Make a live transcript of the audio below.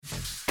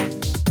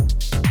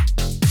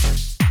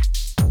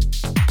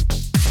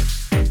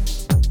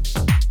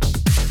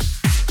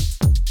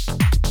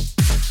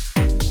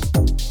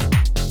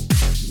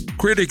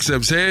critics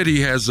have said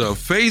he has a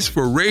face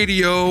for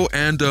radio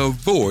and a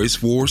voice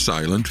for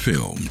silent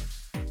film.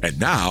 And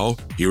now,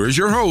 here is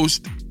your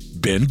host,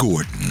 Ben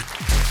Gordon.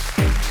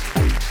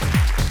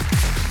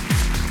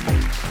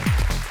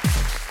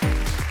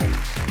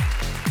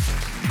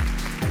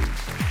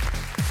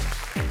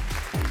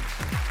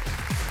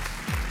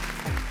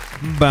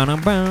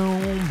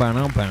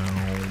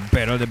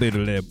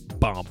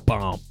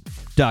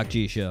 Doc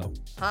G Show.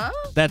 Huh?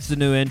 That's the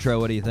new intro.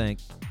 What do you think?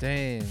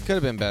 Dang. Could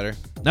have been better.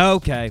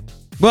 Okay.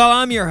 Well,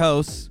 I'm your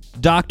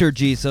host, Dr.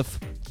 Jesuf.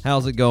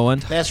 How's it going?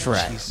 That's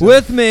right.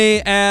 With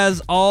me,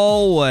 as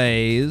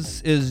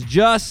always, is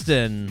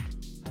Justin,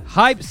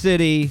 Hype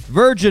City,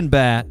 Virgin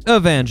Bat,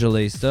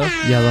 Evangelista.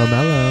 Yellow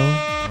Mellow.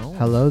 Oh.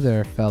 Hello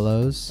there,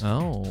 fellows.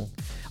 Oh.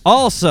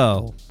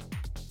 Also,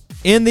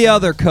 in the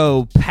other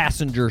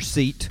co-passenger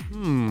seat,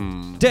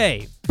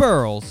 Dave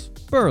Burles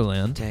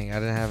Berlin. Dang, I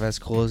didn't have as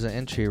cool as an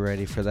entry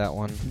ready for that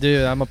one.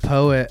 Dude, I'm a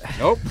poet.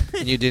 Nope.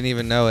 You didn't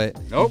even know it.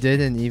 Nope.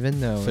 Didn't even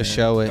know For it.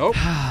 show it. Nope.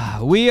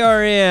 We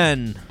are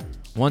in,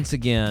 once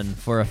again,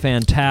 for a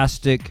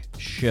fantastic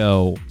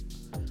show.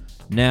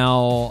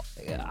 Now,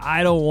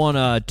 I don't want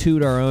to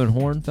toot our own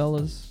horn,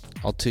 fellas.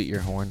 I'll toot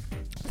your horn.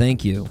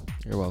 Thank you.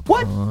 You're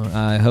welcome.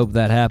 I hope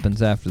that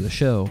happens after the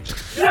show.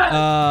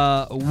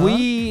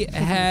 We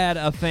had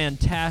a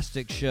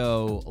fantastic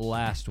show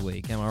last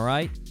week. Am I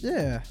right?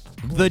 Yeah.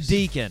 The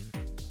Deacon.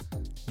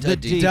 The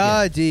Deacon.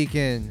 Duh,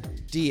 Deacon.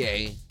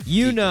 DA.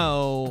 You Deacon.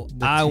 know,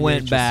 The I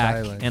went TH is back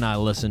silent. and I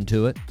listened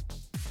to it.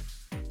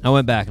 I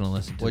went back and I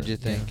listened to it. What'd you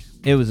think?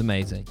 It was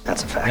amazing.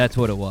 That's a fact. That's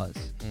what it was.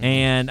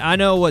 And I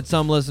know what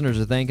some listeners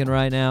are thinking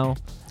right now.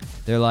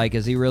 They're like,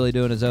 is he really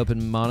doing his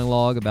open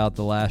monologue about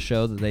the last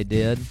show that they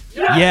did?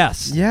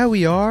 Yes. Yeah,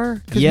 we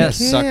are. 'Cause Yes,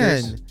 we can.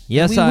 suckers.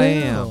 Yes, We I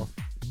will.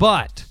 am.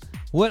 But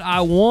what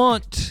I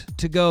want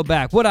to go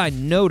back, what I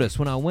noticed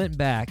when I went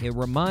back, it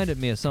reminded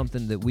me of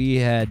something that we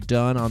had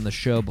done on the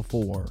show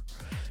before.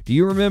 Do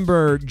you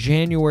remember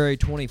January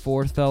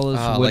 24th, fellas?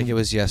 Like it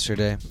was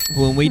yesterday.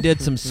 When we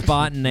did some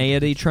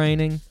spontaneity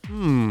training?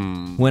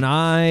 When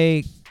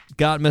I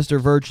got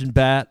Mr. Virgin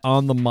Bat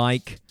on the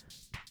mic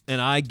and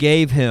I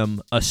gave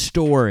him a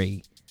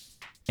story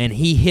and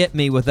he hit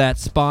me with that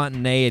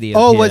spontaneity of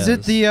Oh, his. was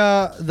it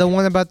the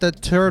one about the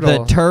turtle?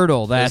 The turtle,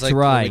 It was that's like when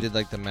right. We did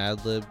like the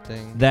Mad Lib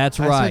thing. That's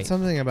I right. said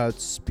something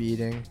about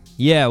speeding.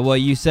 Yeah, well,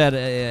 you said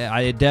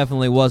it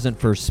definitely wasn't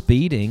for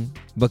speeding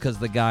because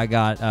the guy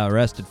got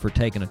arrested for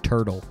taking a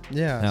turtle.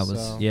 Yeah. That was,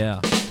 so yeah.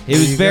 It There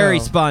was you very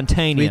go.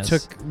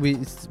 spontaneous.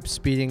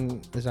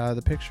 Speeding is out of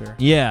the picture.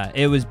 Yeah,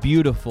 it was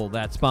beautiful,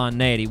 that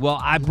spontaneity. Well,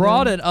 I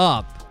brought it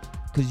up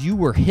because you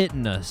were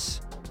hitting us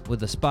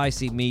with a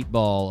spicy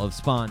meatball of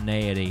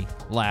spontaneity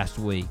last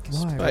week. Why?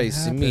 What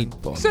Spicy happened?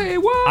 meatball. Say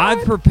what?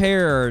 I've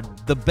prepared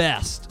the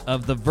best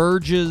of the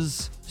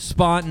Verge's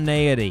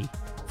spontaneity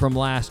from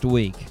last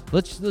week.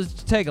 Let's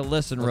take a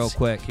listen real Let's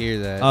quick Hear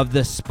that. of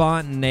the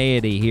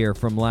spontaneity here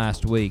from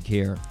last week.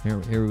 Here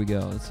we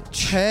go.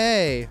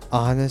 Hey,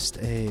 Honest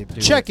Abe. Do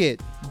Check it.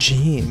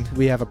 Gene,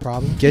 we have a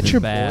problem. Get your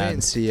Bad.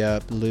 buoyancy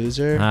up,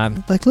 loser.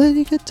 I'm Like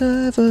Lenny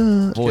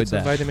Godiva. Avoid Get some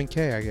that. vitamin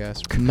K, I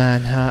guess.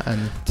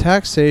 Manhattan.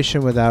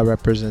 Taxation without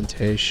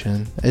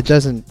representation. It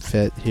doesn't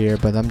fit here,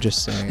 but I'm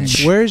just saying.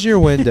 Where's your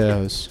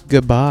windows?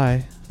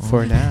 Goodbye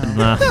for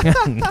now.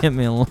 Get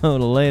me a load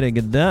of Lady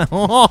Godiva.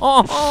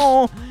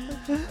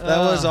 That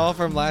was all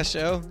from last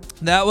show?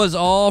 That was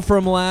all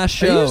from last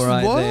show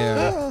right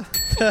there.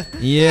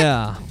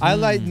 Yeah. I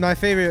like, my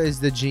favorite is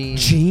the Gene.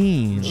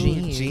 Gene.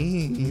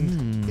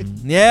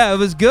 Yeah, it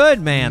was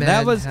good, man.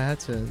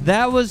 Manhattan.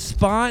 That was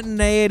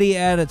spontaneity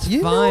at its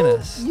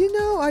finest. You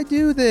know, I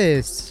do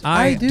this.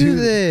 I I do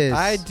this.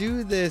 I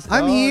do this.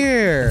 I'm dog.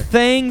 here.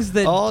 Things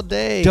that all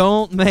day.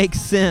 don't make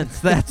sense.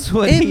 That's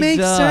what It he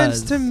makes does.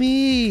 sense to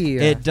me.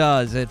 It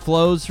does. It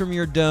flows from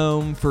your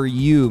dome for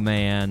you,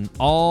 man.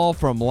 All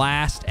from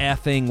last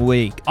effing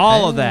week.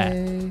 All of that.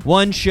 Hey.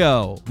 One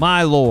show.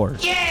 My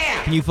lord.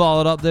 Yeah! Can you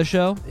follow it up this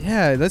show?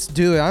 Yeah, let's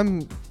do it.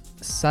 I'm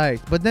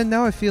psyched. But then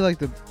now I feel like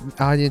the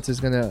audience is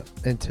going to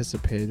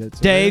anticipate it.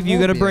 So Dave, they you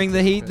won't gonna be bring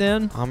the heat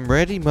anticipating. then? I'm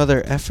ready,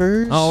 mother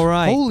effers. All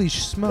right. Holy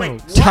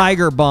smokes.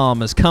 Tiger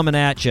Bomb is coming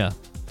at you.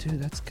 Dude,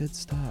 that's good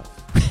stuff.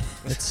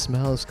 It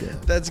smells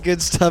good. That's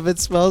good stuff. It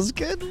smells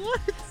good.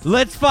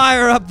 Let's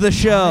fire up the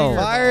show.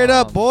 Fire it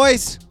up,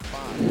 boys.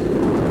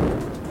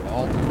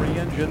 All three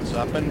engines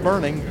up and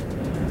burning.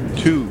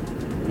 2,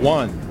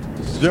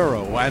 1,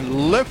 0,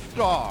 and lift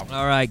off.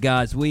 All right,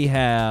 guys, we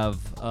have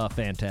a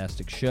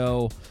fantastic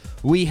show.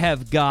 We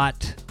have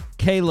got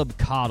Caleb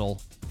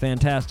Cottle,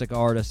 fantastic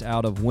artist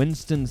out of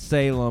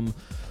Winston-Salem,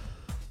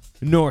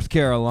 North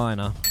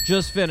Carolina.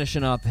 Just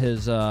finishing up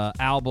his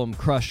album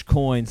Crushed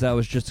Coins. That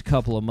was just a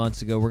couple of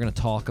months ago. We're going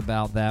to talk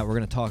about that. We're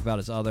going to talk about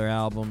his other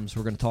albums.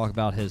 We're going to talk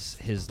about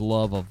his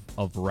love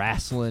of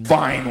wrestling.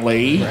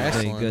 Finally. Pretty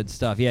Wrestling. good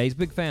stuff. Yeah, he's a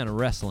big fan of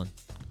wrestling.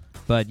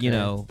 But, you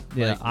know,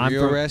 yeah, Like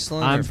real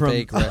wrestling or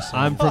fake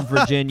wrestling? I'm from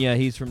Virginia.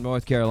 He's from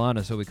North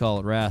Carolina, so we call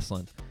it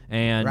wrestling.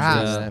 And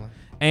Wrestling.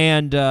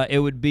 And it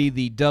would be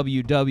the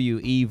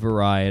WWE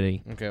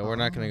variety. Okay, we're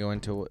not going to go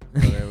into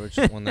which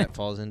one that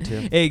falls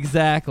into.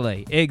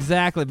 Exactly.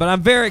 But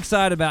I'm very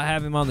excited about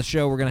having him on the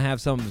show. We're going to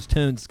have some of his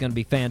tunes. It's going to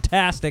be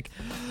fantastic.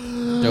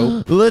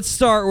 Dope. Let's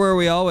start where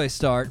we always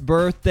start.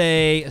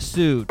 Birthday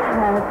suit.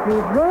 Happy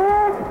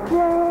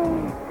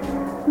birthday,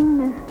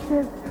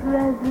 Mr.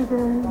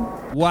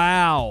 President.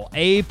 Wow.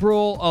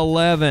 April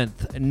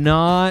 11th.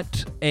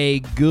 Not a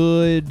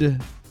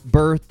good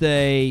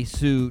birthday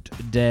suit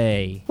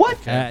day. What?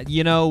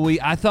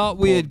 I thought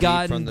we had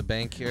gotten from the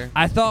bank here.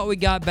 I thought we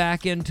got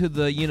back into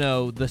the,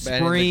 the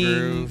spring.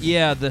 groove.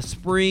 Yeah, the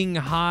spring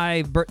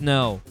high.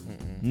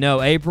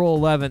 No, April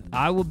 11th.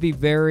 I will be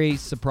very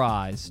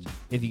surprised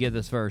if you get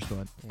this first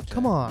one.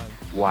 Come on.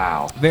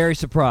 Very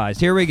surprised.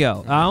 Here we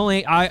go.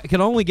 I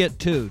can only get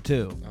two.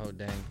 Oh,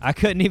 dang. I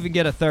couldn't even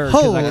get a third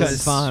because I Holy couldn't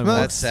find one.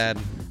 That's sad.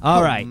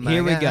 All right, my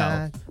here we go.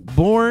 God.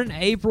 Born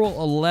April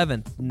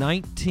 11th,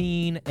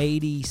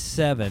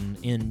 1987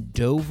 in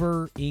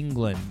Dover,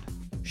 England.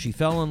 She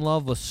fell in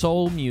love with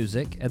soul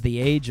music at the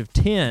age of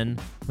 10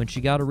 when she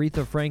got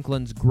Aretha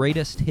Franklin's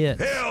greatest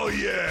hits. Hell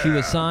yeah! She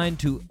was signed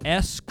to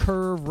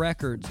S-Curve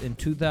Records in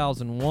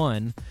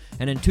 2001,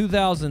 and in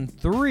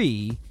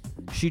 2003,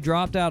 she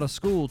dropped out of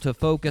school to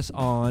focus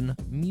on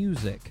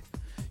music.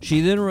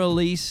 She then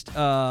released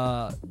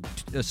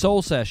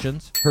Soul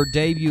Sessions, her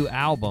debut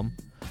album.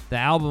 The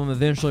album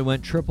eventually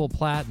went triple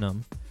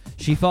platinum.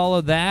 She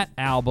followed that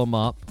album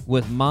up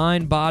with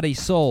Mind, Body,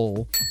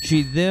 Soul.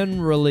 She then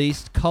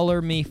released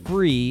Color Me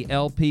Free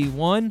LP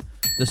 1,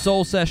 The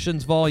Soul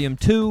Sessions Volume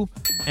 2,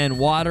 and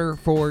Water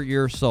for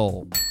Your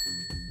Soul.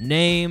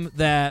 Name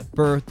that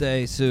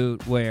birthday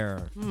suit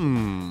wearer.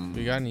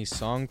 You got any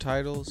song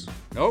titles?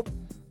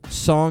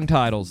 Song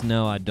titles,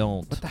 no, I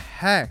don't. What the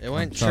heck? It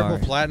went I'm triple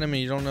sorry. platinum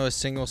and you don't know a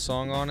single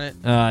song on it?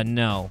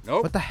 No.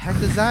 What the heck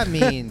does that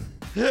mean?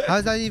 How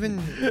does that even?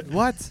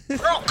 What?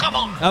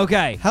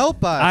 Okay.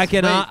 Help us. I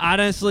can Wait,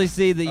 honestly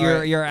see that All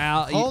right. you're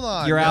out. Hold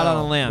on. You're out no, on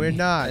a limb. We're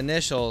not.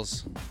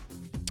 Initials.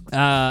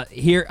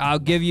 Here, I'll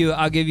give you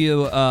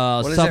What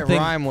does it something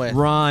rhyme with?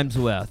 rhymes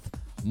with.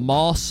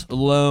 Moss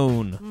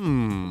Lone.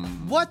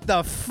 What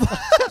the fuck?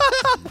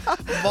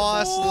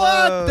 Moss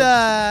What Lone.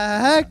 the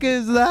heck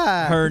is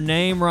that? Her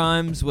name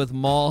rhymes with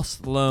Moss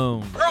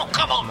Lone.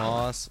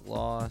 Moss,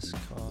 loss,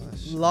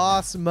 cost.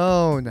 Lost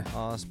Moan.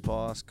 Moss,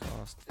 boss,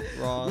 cost.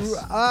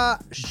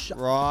 Ross.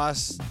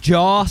 Ross.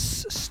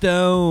 Joss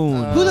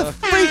Stone. Who the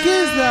freak is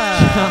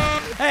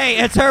that? Hey,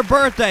 it's her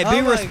birthday. Be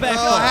Oh my respectful.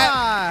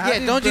 God. Yeah,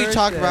 Happy don't you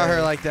talk about birthday.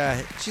 her like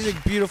that. She's a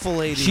beautiful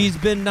lady. She's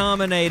been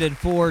nominated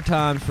 4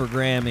 times for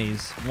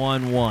Grammys.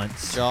 Won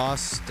once.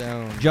 Joss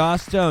Stone.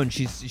 Joss Stone.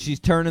 She's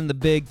turning the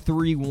big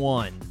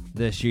 3-1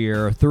 this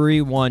year.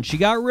 3-1. She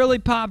got really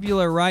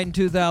popular right in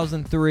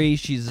 2003.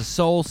 She's a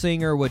soul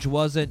singer, which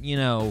wasn't,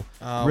 really.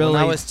 When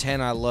I was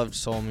 10, I loved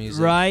soul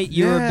music. Right,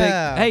 you were a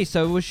Yeah. big. Hey,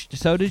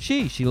 so did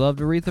she. She loved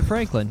Aretha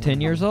Franklin.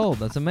 10 years old.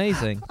 That's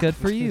amazing. Good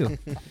for you.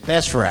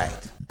 That's right.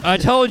 I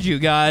told you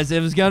guys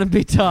it was gonna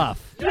be tough.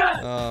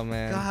 Oh,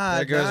 man. God,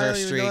 there goes I our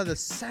don't even know how streak. the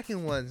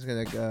second one's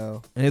gonna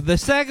go. The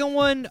second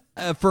one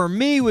for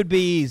me would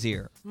be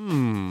easier.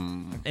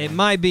 It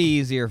might be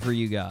easier for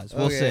you guys.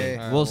 We'll Okay. see. All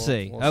right, We'll we'll-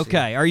 see. we'll see.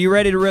 Okay, are you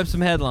ready to rip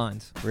some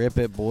headlines? Rip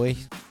it, boy.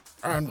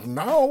 And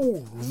now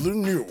the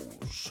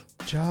news.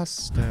 Joss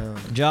Stone.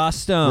 Joss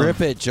Stone.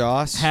 Rip it,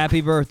 Joss.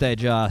 Happy birthday,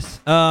 Joss.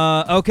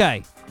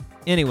 Okay.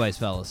 Anyways,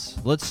 fellas,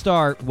 let's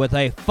start with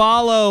a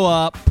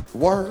follow-up.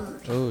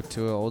 Word. Oh,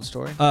 to an old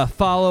story?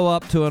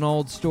 Follow-up to an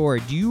old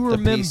story. Do you The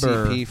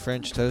remember? PCP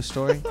French toast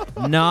story?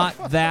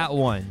 Not that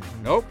one.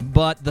 Nope.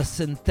 But the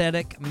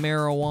synthetic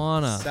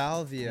marijuana.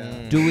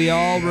 Salvia. Do we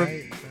all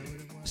Right?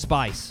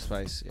 spice?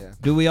 Spice, yeah.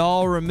 Do we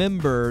all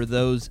remember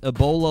those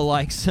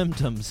Ebola-like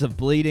symptoms of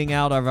bleeding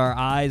out of our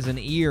eyes and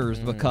ears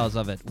because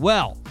of it?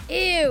 Well,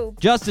 Ew.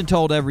 Justin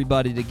told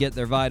everybody to get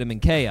their vitamin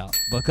K up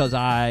because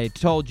I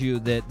told you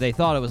that they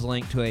thought it was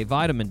linked to a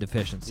vitamin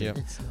deficiency. Yep.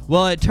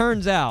 Well, it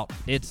turns out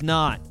it's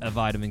not a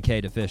vitamin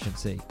K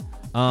deficiency.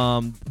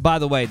 By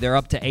the way, they're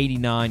up to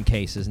 89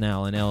 cases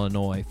now in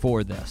Illinois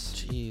for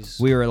this. Jeez.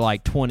 We were at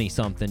like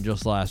 20-something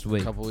just last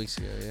week. A couple weeks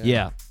ago, yeah.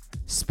 Yeah.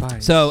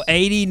 Spice. So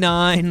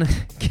 89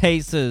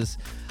 cases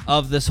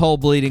of this whole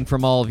bleeding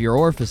from all of your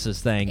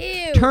orifices thing.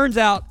 Ew. Turns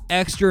out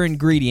extra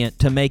ingredient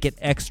to make it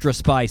extra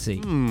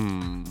spicy.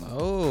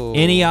 Oh.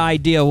 Any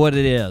idea what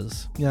it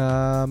is?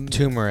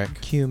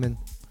 Turmeric. Cumin.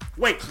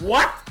 Wait,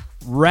 what?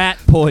 Rat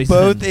poison.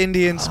 Both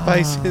Indian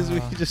spices.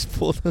 We just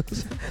pulled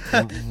those.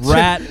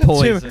 Rat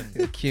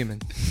poison. Cumin.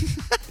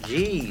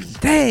 Jeez.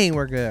 Dang,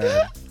 we're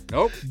good.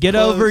 Nope. Get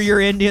Close. over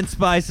your Indian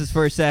spices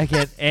for a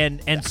second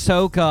and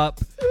soak up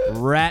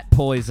rat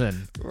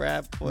poison.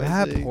 Rat poison.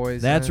 Rat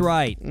poison. That's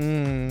right.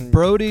 Mm.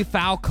 Brody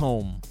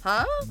Falcombe.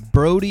 Huh?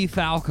 Brody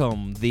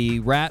Falcombe, the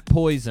rat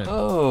poison.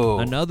 Oh.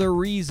 Another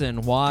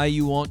reason why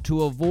you want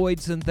to avoid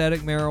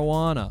synthetic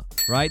marijuana,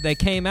 right? They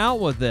came out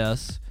with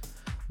this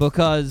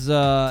because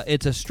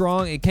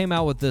it came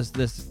out with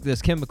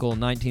this chemical in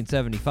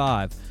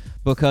 1975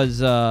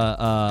 because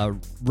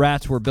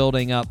rats were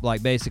building up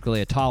like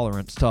basically a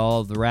tolerance to all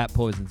of the rat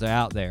poisons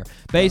out there.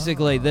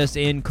 Basically, this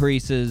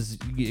increases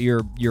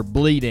your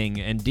bleeding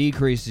and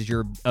decreases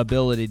your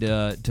ability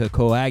to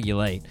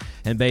coagulate,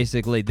 and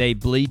basically they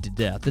bleed to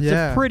death. It's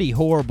a pretty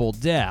horrible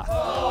death,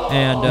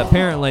 and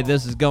apparently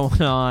this is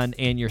going on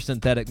in your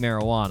synthetic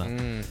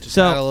marijuana. Just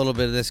add a little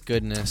bit of this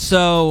goodness.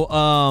 So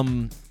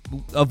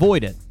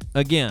avoid it.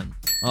 Again,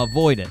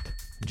 avoid it.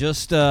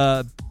 Just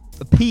a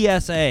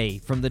PSA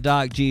from the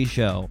Doc G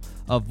Show.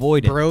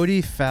 Avoid it.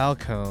 Brody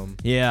Falcombe.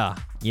 Yeah.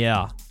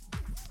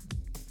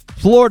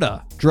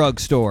 Florida drug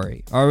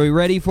story. Are we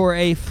ready for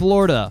a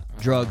Florida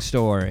drug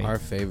story? Our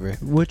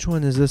favorite. Which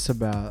one is this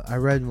about? I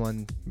read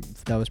one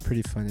that was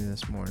pretty funny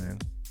this morning.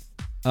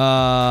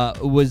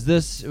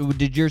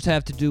 Did yours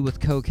have to do with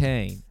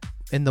cocaine?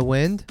 In the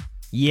wind?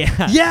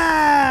 Yeah.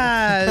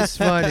 Yeah, it's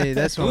funny.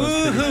 This one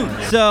was pretty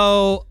funny.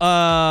 So,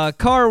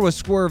 car was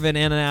swerving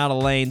in and out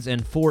of lanes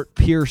in Fort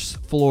Pierce,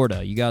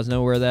 Florida. You guys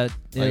know where that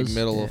is? Like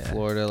middle of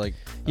Florida, like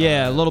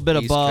a little bit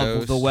East above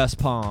Coast. the West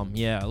Palm.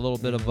 Yeah, a little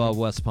bit above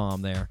West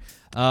Palm there.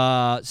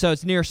 So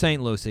it's near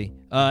St. Lucie.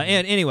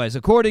 And anyways,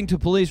 according to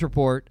police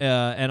report,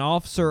 an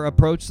officer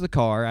approached the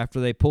car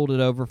after they pulled it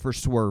over for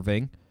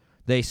swerving.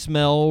 They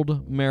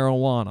smelled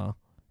marijuana,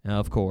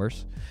 of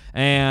course,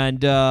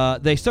 and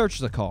they searched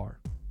the car.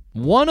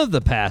 One of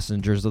the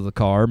passengers of the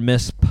car,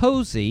 Miss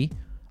Posey,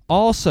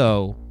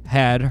 also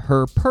had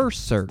her purse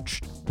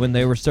searched when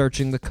they were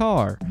searching the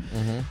car.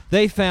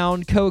 They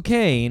found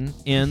cocaine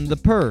in the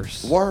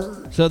purse.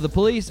 Word. So the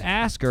police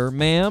asked her,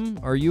 "Ma'am,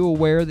 are you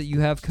aware that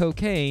you have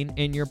cocaine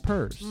in your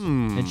purse?"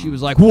 And she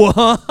was like,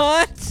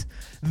 "What?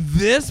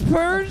 This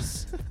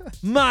purse?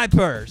 My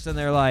purse?" And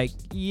they're like,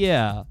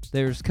 "Yeah,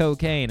 there's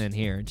cocaine in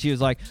here." And she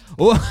was like,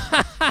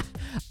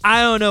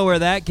 "I don't know where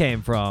that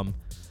came from."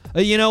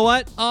 You know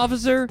what,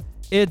 officer?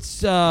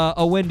 It's a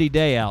windy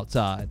day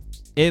outside.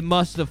 It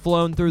must have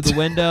flown through the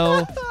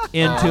window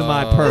into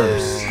my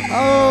purse.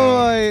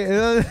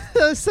 Oh,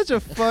 that's such a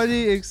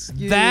funny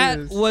excuse.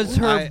 That was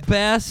her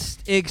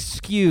best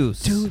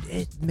excuse. Dude,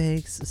 it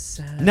makes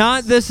sense.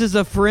 Not this is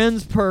a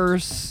friend's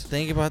purse.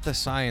 Think about the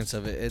science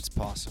of it. It's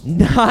possible.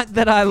 Not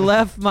that I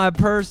left my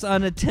purse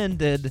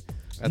unattended.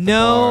 At the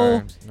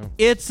No, bar. No.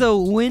 it's a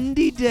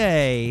windy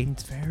day.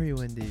 It's very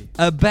windy.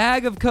 A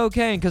bag of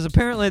cocaine, because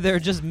apparently there are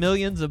just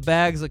millions of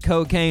bags of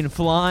cocaine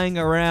flying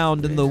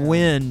around in the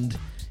wind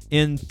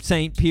in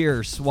St.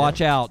 Pierce.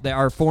 Watch out. They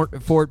are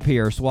Fort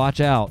Pierce.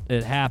 Watch out.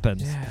 It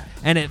happens. Yeah.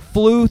 And it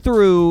flew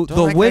through Don't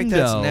the act window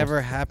like that's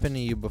never happened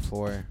to you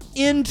before.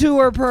 into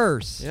her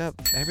purse. Yep.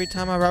 Every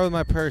time I ride with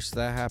my purse,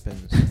 that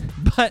happens.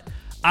 But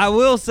I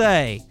will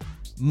say,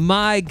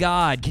 my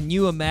God, can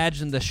you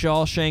imagine the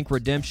Shawshank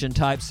Redemption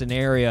type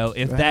scenario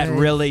if that Right.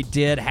 really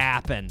did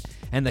happen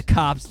and the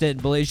cops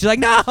didn't believe? She's like,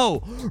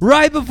 "No,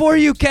 right before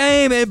you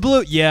came, it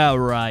blew." Yeah,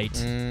 right.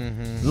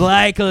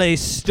 Likely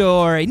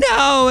story.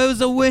 No, it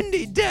was a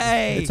windy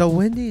day. It's a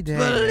windy day.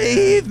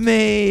 Believe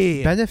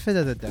me. Benefit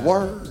of the doubt.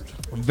 Word.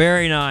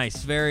 Very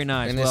nice. Very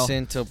nice. Well,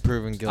 Innocent till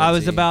proven guilty. I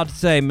was about to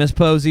say, Miss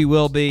Posey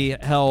will be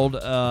held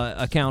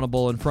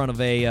accountable in front of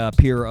a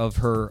peer of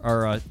her,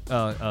 or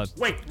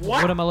Wait,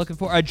 what? am I looking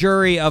for? A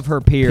jury of her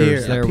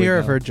peers. There a we peer go.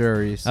 of her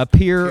juries. A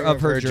peer Peer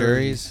of her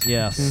juries.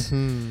 Yes.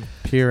 Mm-hmm.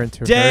 Peer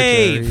into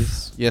Dave. her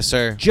juries. Yes,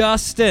 sir.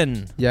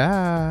 Justin,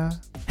 Yeah.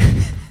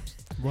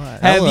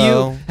 What?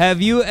 Hello.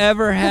 have you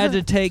ever had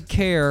to take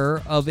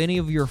care of any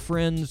of your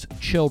friends'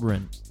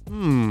 children?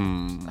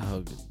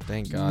 Oh,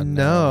 thank God.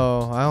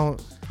 No, I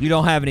don't. You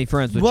don't have any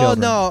friends with Well,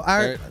 children.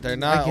 no, They're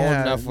not old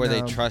yeah, enough where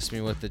they no. trust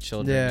me with the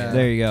children. Yeah. yet.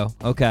 There you go.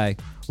 Okay.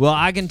 Well,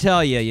 I can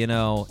tell you,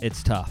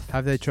 it's tough.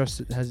 Have they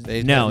trusted? Has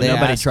No, they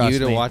nobody ask trusts you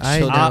to me. watch I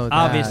children. know that.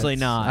 Obviously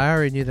not. I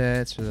already knew the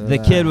answer to that. The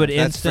kid would That's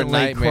for instantly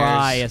nightmares.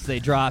 cry as they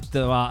dropped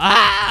them off.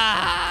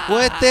 Ah!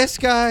 What, this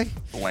guy?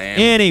 Blam.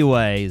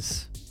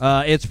 Anyways,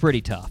 it's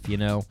pretty tough,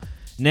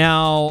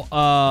 Now,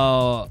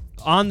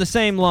 on the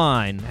same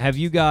line, have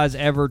you guys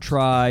ever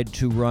tried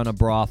to run a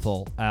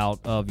brothel out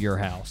of your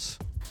house?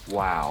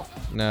 Wow.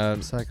 No.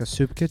 It's like a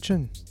soup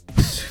kitchen.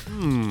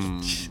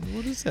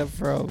 What is that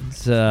from?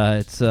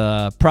 It's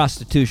a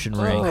prostitution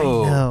ring.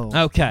 No.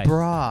 Okay.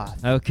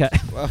 Broth. Okay.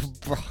 Bro.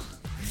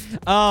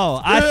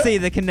 Oh, I see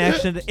the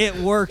connection. It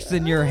works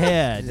in your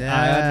head. I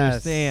Yes.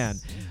 understand.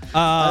 I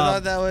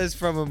thought that was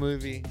from a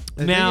movie.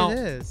 I Now- think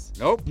it is.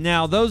 Nope.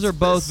 Now, those are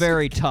both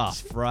very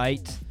tough,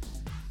 right?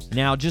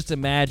 Now, just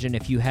imagine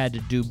if you had to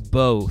do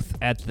both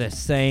at the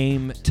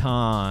same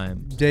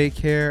time.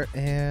 Daycare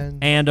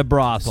and And a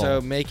brothel.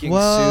 So making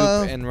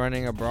Well- soup and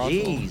running a brothel.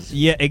 Jeez.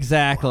 Yeah,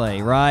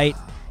 exactly, right?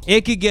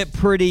 It could get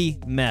pretty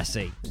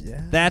messy.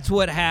 yeah. That's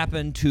what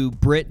happened to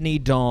Brittany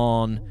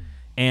Dawn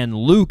and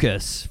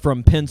Lucas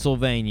from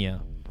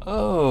Pennsylvania.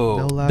 Oh.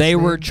 No last They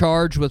were name?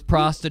 charged with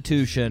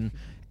prostitution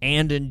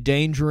and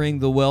endangering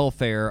the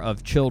welfare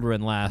of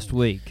children last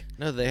week.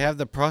 No, they have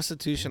the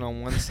prostitution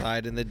on one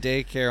side and the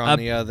daycare on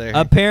the other.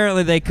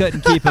 Apparently, they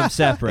couldn't keep them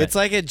separate. It's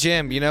like a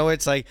gym,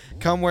 it's like,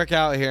 come work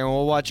out here and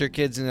we'll watch your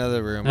kids in the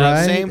other room.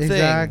 Right, Same thing.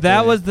 exactly.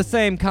 That was the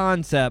same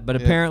concept, but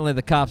apparently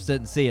the cops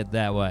didn't see it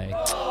that way.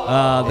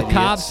 The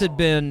cops had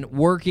been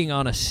working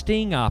on a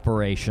sting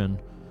operation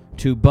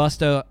to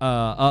bust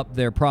up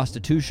their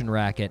prostitution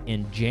racket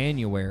in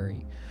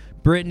January.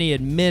 Brittany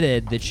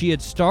admitted that she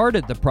had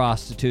started the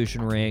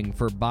prostitution ring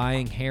for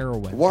buying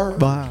heroin.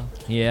 Wow.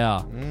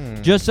 Yeah.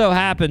 Just so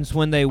happens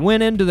when they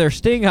went into their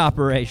sting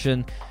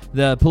operation,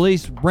 the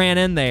police ran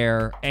in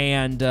there,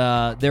 and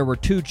there were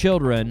 2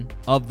 children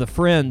of the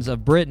friends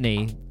of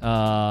Brittany,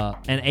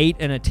 an 8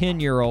 and a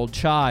 10-year-old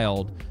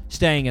child,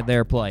 staying at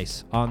their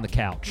place on the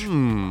couch.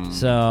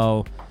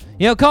 So,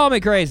 call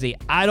me crazy.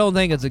 I don't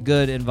think it's a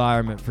good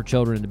environment for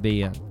children to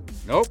be in.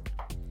 Nope.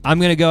 I'm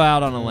going to go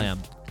out on a limb.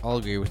 I'll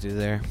agree with you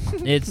there.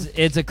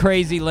 It's a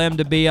crazy limb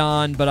to be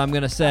on, but I'm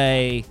going to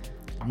say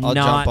I'll not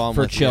jump on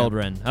for with you.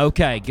 children.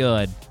 Okay,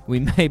 good. We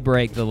may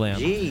break the limb.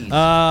 Jeez.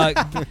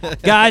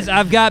 Guys,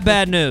 I've got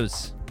bad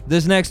news.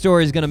 This next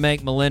story is going to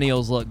make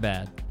millennials look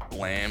bad.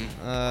 Blam.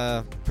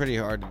 Pretty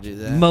hard to do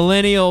that.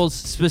 Millennials,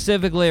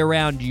 specifically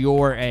around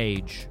your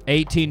age,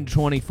 18 to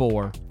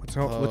 24.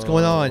 What's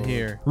going on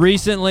here?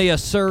 Recently, a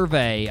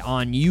survey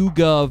on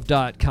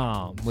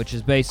YouGov.com, which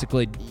is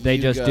basically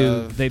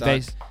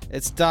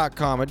It's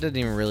 .com. It doesn't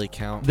even really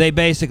count. They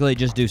basically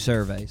just do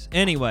surveys.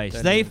 Anyways,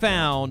 Doesn't they even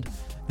found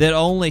that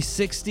only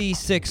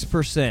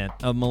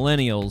 66% of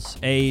millennials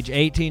age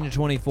 18 to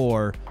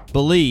 24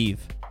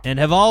 believe and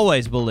have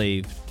always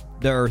believed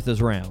the Earth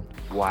is round.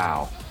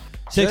 Wow.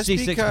 66%.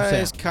 Just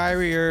because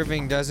Kyrie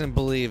Irving doesn't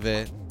believe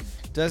it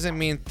doesn't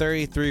mean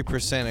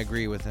 33%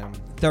 agree with him.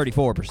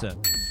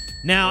 34%.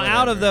 Now,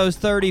 out of those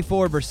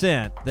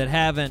 34% that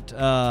haven't,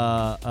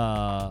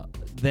 that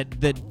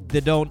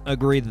don't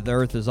agree that the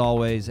Earth is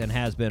always and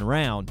has been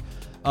round,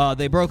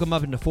 they broke them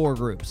up into 4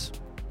 groups.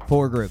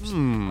 4 groups.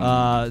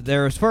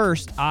 There's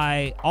first,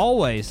 I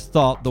always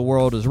thought the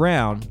world is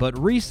round, but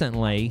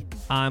recently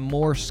I'm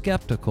more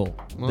skeptical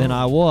than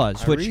I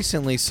was. I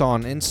recently saw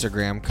on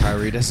Instagram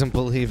Kyrie doesn't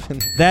believe in.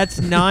 That's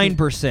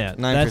 9%.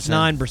 That's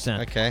 9%.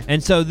 Okay.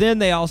 And so then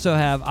they also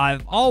have,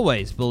 I've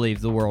always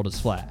believed the world is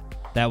flat.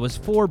 That was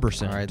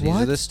 4%. All right, these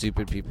are the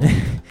stupid people.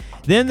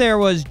 Then there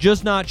was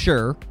just not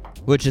sure,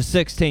 which is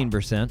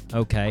 16%.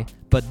 Okay.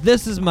 But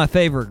this is my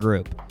favorite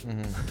group.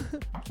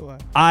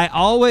 I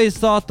always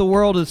thought the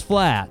world is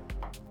flat,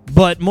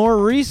 but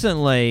more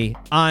recently,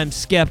 I'm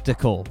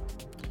skeptical.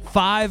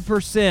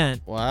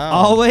 5%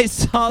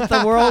 always thought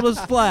the world was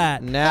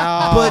flat.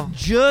 Now, but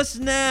just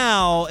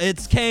now,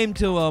 it's came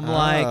to them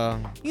like,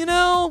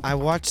 I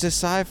watched a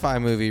sci-fi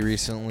movie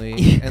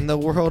recently, and the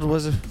world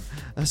was a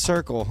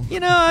circle.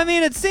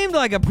 It seemed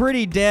like a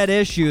pretty dead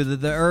issue that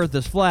the Earth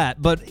is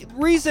flat, but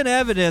recent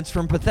evidence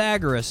from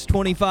Pythagoras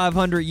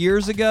 2,500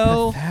 years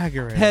ago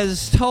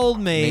has told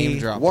me Name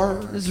drop.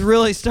 this is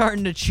really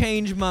starting to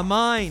change my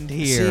mind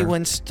here. See,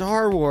 when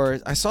Star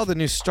Wars, I saw the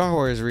new Star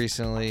Wars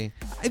recently.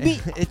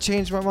 It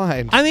changed my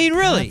mind. I mean,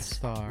 really,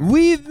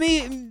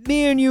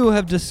 me and you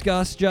have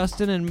discussed,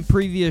 Justin, in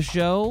previous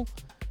show,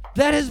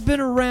 that has been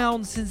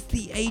around since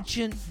the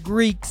ancient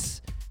Greeks.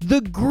 The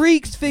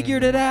Greeks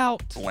figured it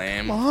out.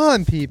 Blam. Come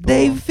on, people.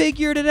 They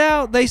figured it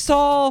out. They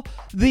saw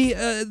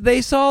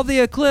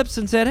the eclipse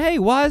and said, "Hey,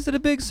 why is it a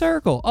big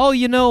circle? Oh,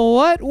 you know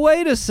what?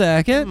 Wait a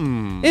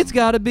second. It's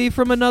got to be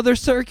from another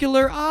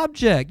circular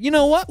object. You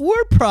know what?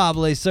 We're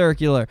probably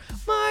circular."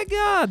 My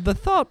God, the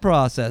thought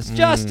process.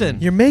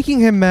 Justin. You're making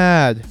him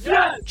mad.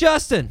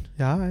 Justin.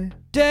 Hi.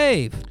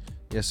 Dave.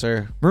 Yes,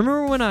 sir.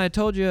 Remember when I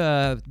told you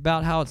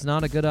about how it's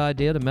not a good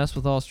idea to mess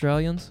with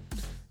Australians?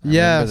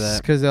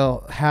 Yes, because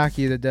they'll hack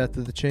you to death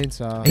with a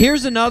chainsaw.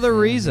 Here's another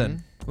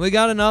reason. We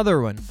got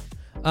another one.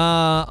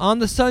 On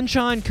the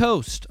Sunshine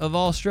Coast of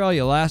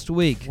Australia last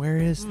week. Where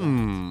is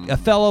that? A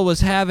fellow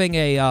was having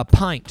a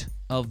pint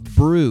of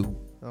brew.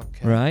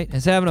 Okay. Right?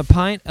 He's having a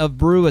pint of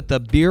brew at the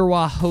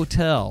Birwa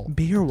Hotel.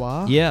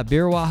 Birwa? Yeah,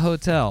 Birwa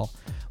Hotel.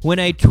 When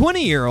a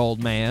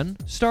 20-year-old man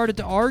started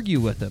to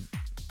argue with him.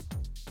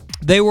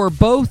 They were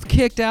both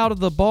kicked out of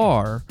the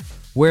bar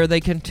where they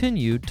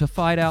continued to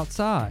fight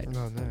outside.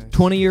 Oh, nice.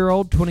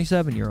 20-year-old,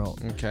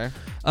 27-year-old. Okay.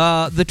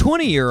 The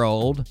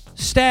 20-year-old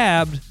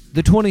stabbed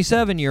the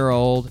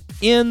 27-year-old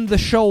in the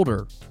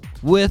shoulder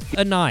with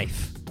a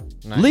knife,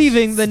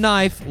 leaving the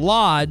knife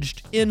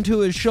lodged into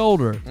his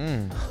shoulder.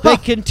 They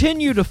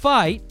continue to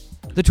fight.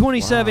 The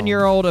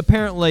 27-year-old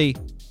apparently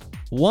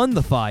won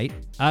the fight.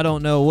 I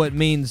don't know what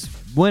means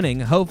winning.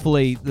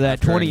 Hopefully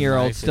that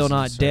 20-year-old's still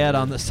not dead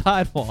on the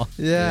sidewalk.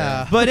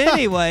 Yeah. But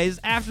anyways,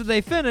 after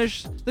they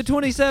finished, the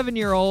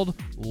 27-year-old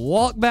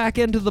walked back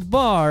into the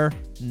bar,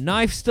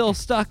 knife still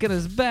stuck in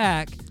his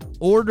back,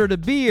 ordered a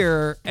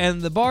beer,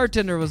 and the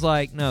bartender was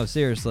like, "No,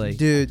 seriously,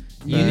 Dude,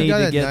 you need got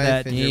to a get knife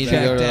that in You your need to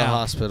back. go checked to the out."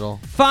 hospital.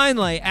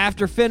 Finally,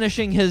 after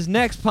finishing his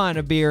next pint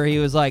of beer, he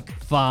was like,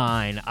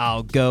 "Fine,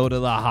 I'll go to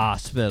the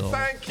hospital."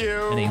 Thank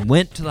you. And he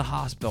went to the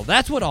hospital.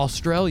 That's what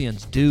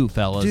Australians do,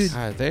 fellas. Dude,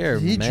 God, they are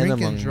Did he men drink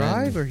among and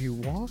drive, men. or he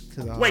walked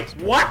to the Wait,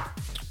 hospital? what?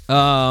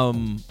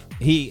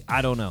 I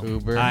don't know.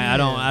 Uber? I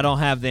don't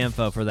have the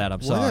info for that. I'm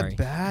What sorry. a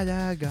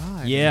bad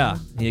guy. Yeah,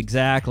 man.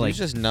 exactly. He's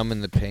just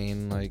numbing the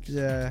pain. Like,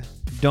 Yeah.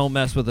 Don't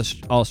mess with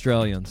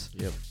Australians.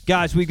 Yep.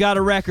 Guys, we got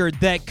a record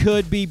that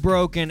could be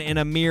broken in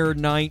a mere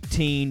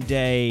 19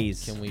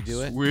 days. can we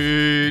do it?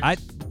 Sweet.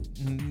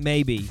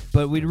 Maybe,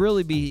 but we'd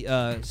really be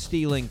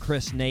stealing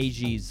Chris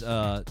Nagy's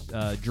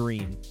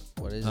dream.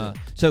 What is it?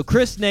 So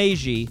Chris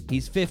Nagy,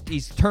 he's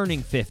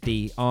turning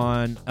 50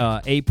 on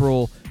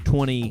April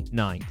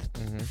 29th.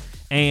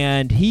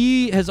 And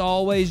he has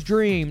always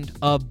dreamed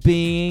of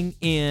being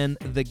in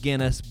the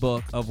Guinness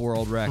Book of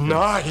World Records.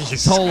 Nice.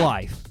 His whole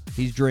life.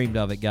 He's dreamed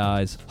of it,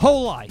 guys.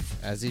 Whole life.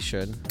 As he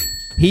should.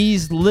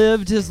 He's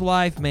lived his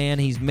life, man.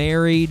 He's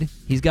married.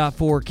 He's got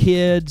 4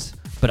 kids.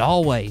 But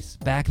always,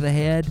 back of the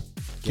head,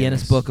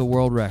 Guinness Book of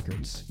World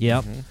Records.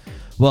 Yep.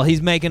 Well,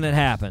 he's making it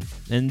happen.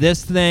 And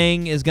this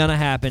thing is going to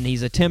happen.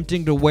 He's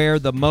attempting to wear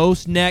the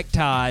most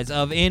neckties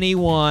of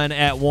anyone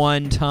at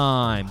one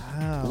time.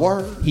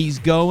 Wow. He's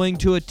going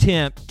to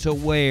attempt to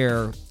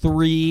wear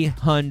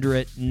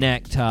 300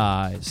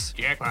 neckties.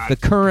 The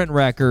current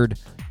record,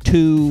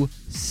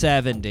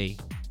 270.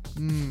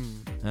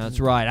 That's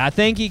right. I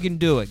think he can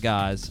do it,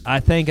 guys. I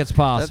think it's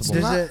possible.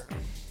 Does Not- it?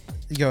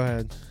 Go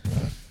ahead.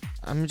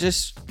 I'm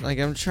just like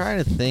I'm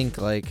trying to think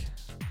like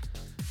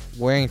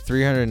wearing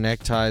 300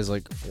 neckties.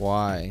 Like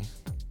why?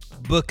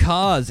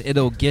 Because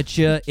it'll get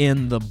you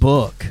in the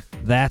book.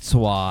 That's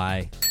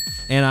why.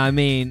 And I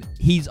mean,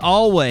 he's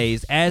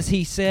always, as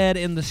he said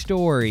in the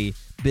story,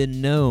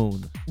 been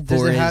known Does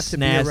for it his have to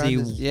be around snazzy.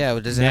 his- Yeah,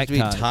 but does it have to be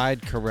Necktie.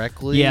 tied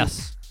correctly?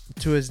 Yes,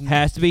 To his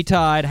has to be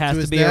tied. Has To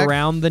to his be neck?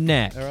 around the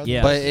neck. Around the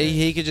Yes. But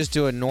he could just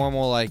do a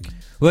normal like.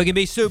 Well, it can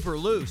be super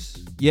loose.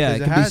 Yeah, Because it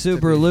it can be has to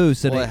super be.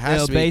 loose, and Well, it has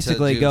it'll to be to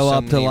basically do go so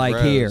up to many like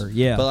rows. here.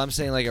 Yeah. But I'm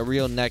saying like a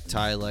real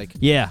necktie, like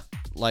Yeah.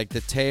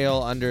 the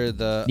tail under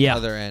the Yeah.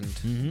 other end.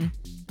 Mm-hmm.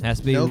 Has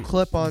to be no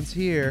clip-ons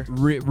here.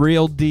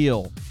 real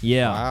deal.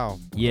 Yeah. Wow.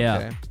 Yeah.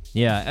 Okay.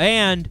 Yeah.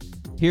 And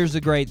here's the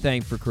great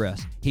thing for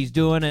Chris. He's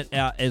doing it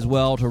as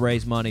well to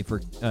raise money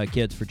for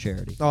kids for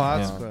charity. Oh,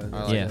 that's Yeah, good.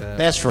 I like Yeah. that.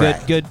 That's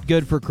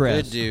Good for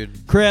Chris. Good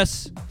dude.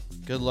 Chris,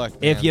 Good luck,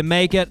 man. if you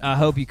make it, I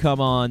hope you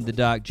come on the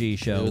Doc G We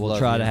show. would We'll love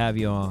try you. to have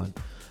you on.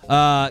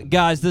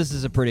 Guys, this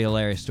is a pretty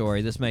hilarious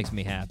story. This makes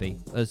me happy.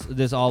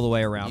 This all the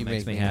way around You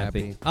makes make me me happy.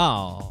 happy.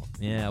 Oh,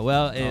 yeah.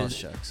 Well, Oh,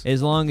 shucks.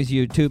 as long as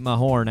you toot my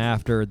horn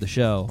after the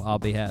show, I'll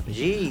be happy.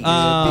 Jeez.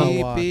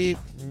 Um, beep,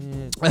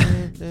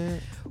 beep.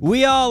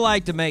 We all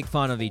like to make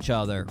fun of each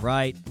other,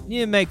 right?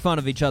 You make fun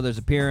of each other's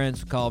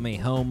appearance, call me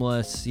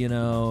homeless,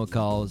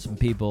 call some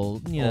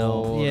people, Old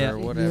yeah, or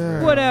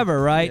whatever.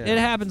 whatever, right? Yeah. It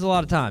happens a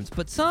lot of times.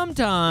 But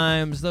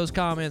sometimes those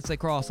comments, they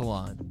cross a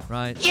line,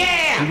 right?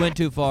 Yeah! You went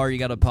too far, you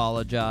got to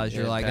apologize.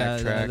 You're Yeah, like,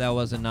 backtrack. that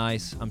wasn't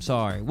nice. I'm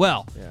sorry.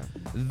 Well, Yeah.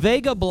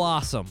 Vega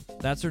Blossom,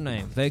 that's her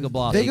name. Vega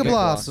Blossom. Vega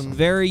Blossom.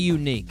 Very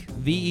unique.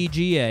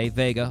 VEGA,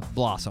 Vega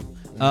Blossom.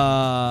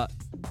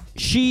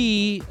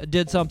 She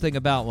did something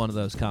about one of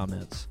those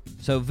comments.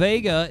 So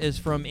Vega is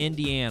from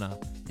Indiana,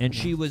 and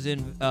she was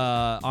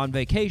on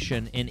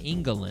vacation in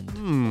England.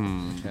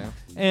 Okay.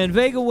 And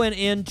Vega went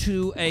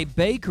into a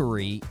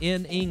bakery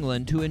in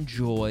England to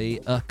enjoy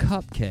a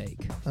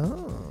cupcake.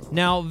 Oh.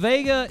 Now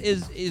Vega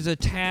is a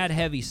tad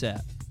heavy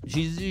set.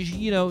 She's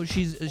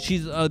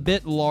a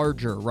bit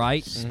larger,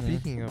 right?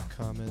 Speaking of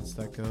comments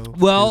that go.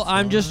 Well, too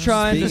I'm far. just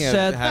trying to Speaking of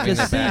set having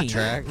the to scene,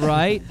 backtrack.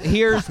 right?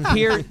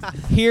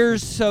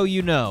 Here's so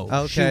you know.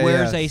 She Okay,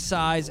 wears yes. a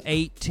size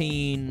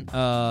 18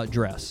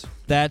 dress.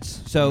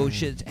 That's so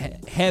she's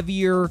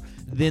heavier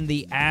than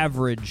the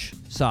average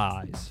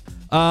size.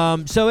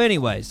 So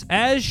anyways,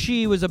 as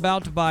she was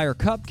about to buy her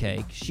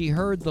cupcake, she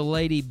heard the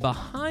lady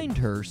behind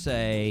her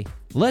say,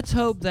 "Let's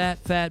hope that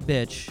fat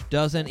bitch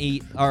doesn't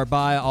eat or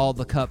buy all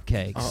the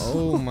cupcakes."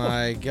 Oh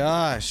my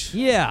gosh.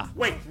 Yeah.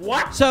 Wait,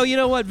 what? So you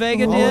know what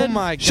Vega Oh did?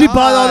 my gosh. She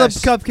bought all the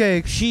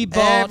cupcakes. She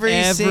bought Every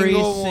every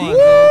single single one.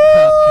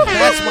 cupcake.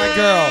 That's my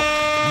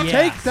girl. Yes.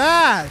 Take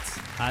that.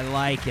 I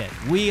like it.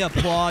 We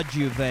applaud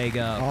you,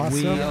 Vega. Awesome.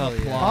 We Hell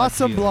applaud yeah.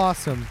 Awesome you.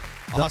 blossom.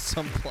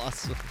 Awesome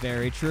blossom.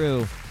 Very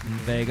true.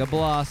 Vega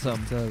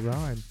Blossom. To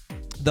rhyme.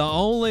 The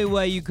only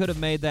way you could have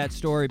made that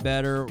story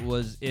better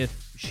was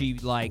if she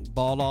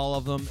bought all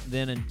of them,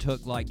 then and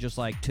took just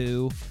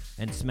two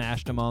and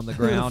smashed them on the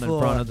ground in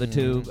front of the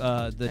two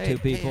two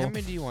people. Hey, how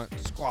many do you want?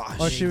 Squash.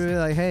 Or she would be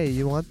like, "Hey,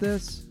 you want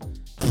this?"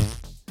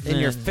 in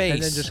your And face.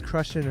 And then just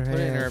crush it in her put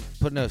it in her. hand.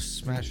 Put no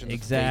smash in the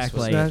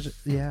Exactly. Face Smash it.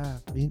 Yeah.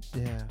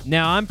 Yeah.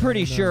 Now, I'm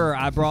pretty I don't know. sure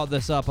I brought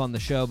this up on the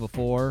show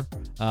before,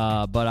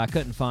 but I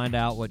couldn't find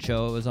out what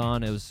show it was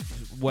on. It was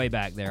way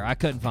back there. I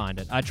couldn't find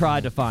it. I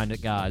tried to find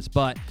it, guys,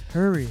 but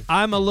Hurry.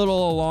 I'm a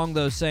little along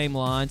those same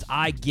lines.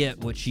 I get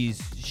what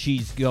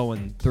she's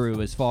going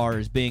through as far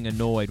as being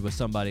annoyed with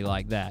somebody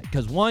like that.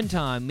 Because one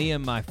time, me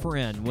and my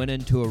friend went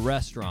into a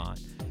restaurant,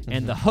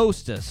 and the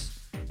hostess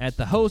at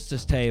the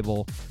hostess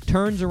table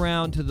turns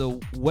around to the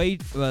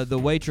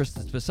waitress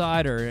that's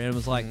beside her and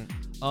was like,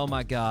 "Oh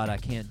my God, I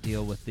can't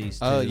deal with these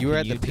two." Oh, you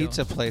were Can at the go?"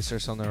 pizza place or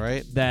something,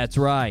 right? That's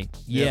right.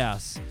 Yep.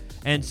 Yes.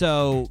 And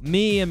so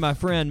me and my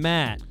friend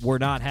Matt were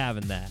not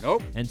having that.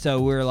 Nope. And so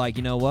we were like,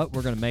 you know what?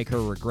 We're going to make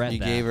her regret You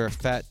that. gave her a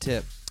fat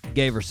tip.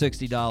 Gave her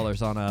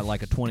 $60 on a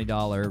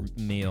 $20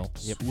 meal.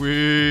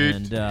 Sweet.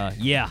 And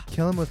yeah.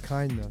 Kill him with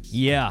kindness.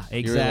 Yeah,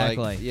 You were like,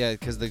 exactly. yeah,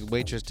 because the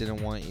waitress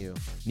didn't want you.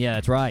 Yeah,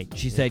 that's right.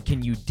 She said,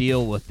 "Can you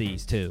deal with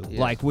these two?" Yeah.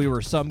 Like we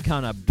were some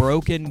kind of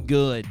broken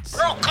goods.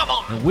 Girl, come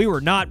on. And we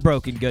were not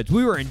broken goods.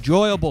 We were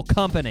enjoyable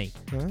company.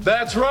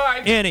 That's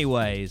right.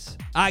 Anyways,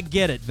 I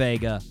get it,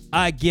 Vega.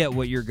 I get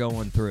what you're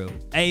going through.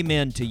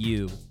 Amen to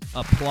you.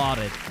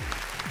 Applauded.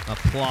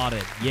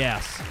 Applauded.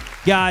 Yes.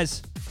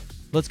 Guys,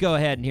 let's go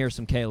ahead and hear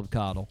some Caleb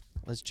Cottle.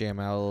 Let's jam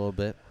out a little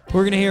bit.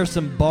 We're going to hear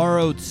some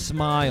Borrowed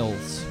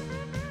Smiles.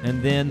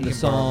 And then You the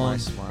can borrow my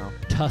song smile.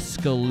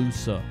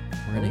 Tuscaloosa.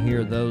 We're going to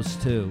hear those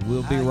two.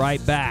 We'll be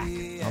right back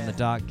on the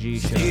Doc G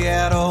Show.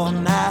 Out all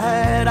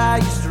night, I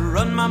used to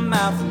run my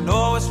mouth and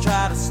always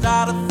try to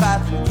start a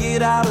fight and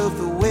get out of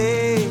the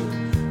way.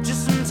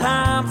 Just in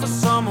time for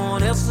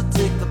someone else to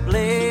take the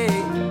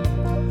blame.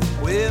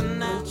 Well,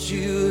 not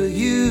you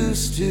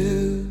used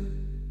to.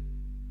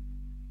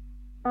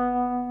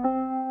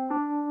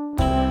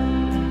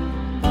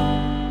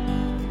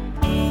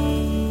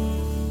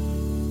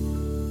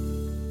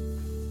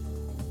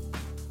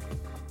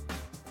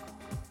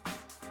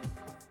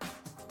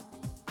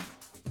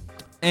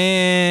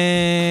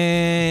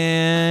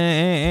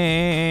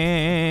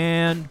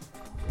 And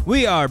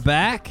we are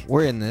back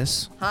We're in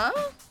this.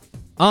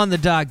 on the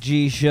Doc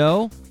G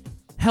Show.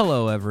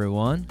 Hello,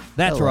 everyone.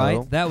 That's Hello.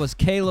 right. That was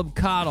Caleb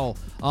Cottle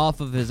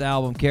off of his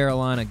album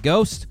Carolina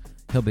Ghost.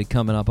 He'll be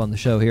coming up on the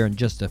show here in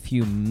just a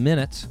few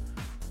minutes.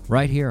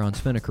 Right here on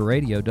Spinnaker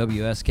Radio,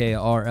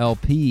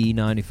 WSKRLP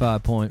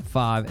 95.5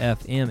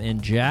 FM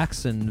in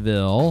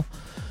Jacksonville.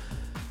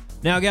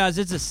 Now, guys,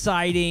 it's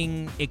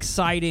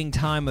exciting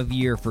time of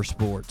year for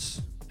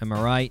sports. Am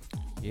I right?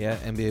 Yeah,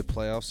 NBA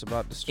playoffs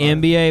about to start.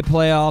 NBA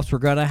playoffs. We're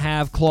going to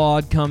have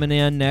Claude coming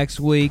in next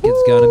week.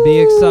 It's going to be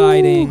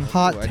exciting.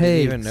 Hot Ooh, I takes.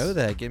 didn't even know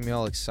that. Getting me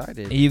all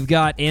excited. You've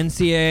got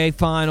NCAA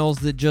finals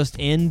that just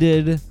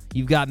ended.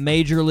 You've got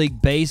Major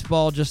League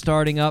Baseball just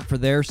starting up for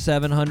their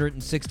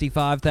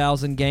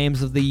 765,000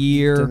 games of the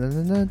year.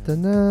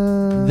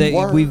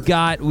 Dun-dun-dun-dun-dun.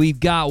 We've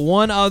got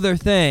one other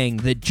thing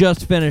that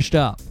just finished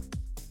up.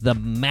 The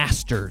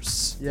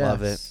Masters. Yes.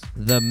 Love it.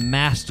 The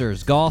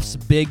Masters. Golf's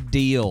big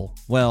deal.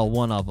 Well,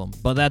 one of them.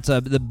 But that's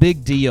the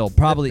big deal.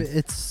 Probably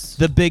It's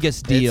the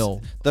biggest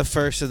deal. It's the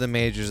first of the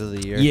majors of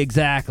the year. Yeah,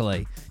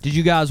 exactly. Did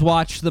you guys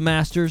watch the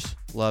Masters?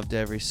 Loved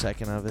every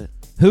second of it.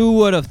 Who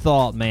would have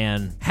thought,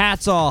 man?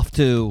 Hats off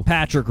to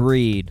Patrick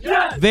Reed.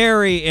 Yes!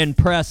 Very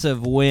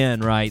impressive win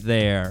right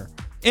there.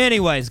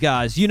 Anyways,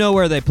 guys, you know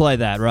where they play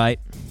that, right?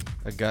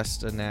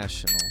 Augusta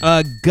National.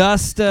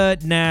 Augusta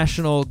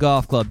National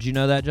Golf Club. Do you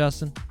know that,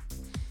 Justin?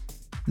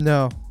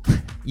 no.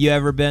 You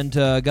ever been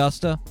to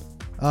Augusta?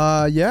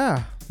 Yeah.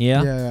 Yeah.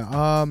 Yeah.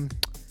 A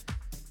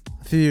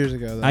few years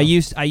ago, though. I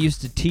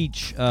used to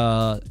teach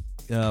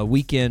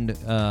weekend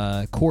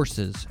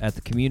courses at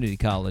the community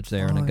college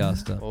there in Oh, yeah?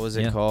 Augusta. What was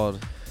it Yeah. called?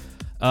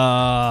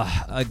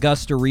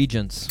 Augusta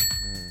Regents.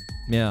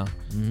 Yeah.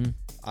 Mm-hmm.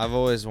 I've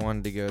always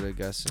wanted to go to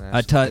Augusta I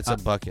National. t- It's a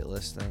bucket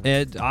list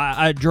thing.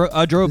 I drove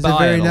Is it by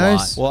very it a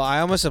nice? lot. Well, I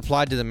almost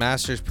applied to the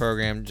master's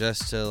program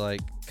just to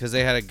because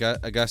they had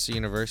Augusta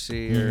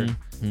University or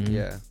Mhm.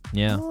 yeah.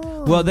 Yeah.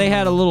 Well, they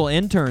had a little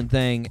intern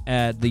thing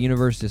at the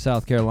University of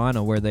South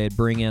Carolina where they'd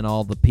bring in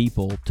all the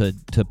people to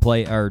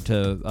play or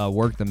to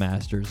work the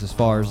Masters as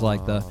far as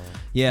like the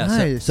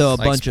Nice. so a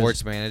Like bunch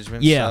sports of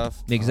management yeah,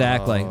 stuff.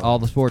 exactly. Oh. All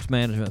the sports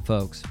management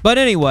folks. But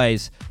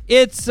anyways,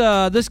 it's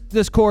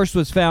this course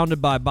was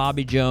founded by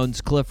Bobby Jones,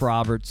 Cliff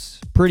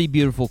Roberts. Pretty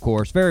beautiful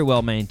course, very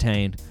well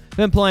maintained.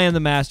 Been playing the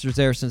Masters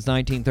there since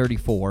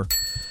 1934.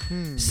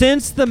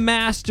 Since the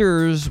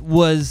Masters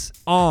was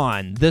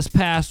on this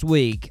past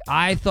week,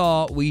 I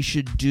thought we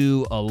should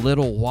do a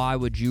little Why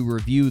Would You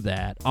Review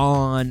That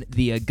on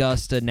the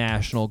Augusta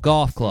National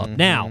Golf Club.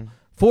 Now,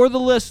 for the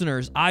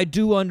listeners, I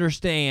do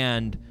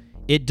understand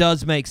it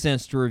does make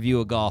sense to review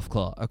a golf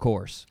club, of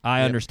course.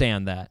 I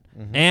understand that.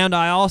 And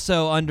I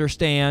also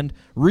understand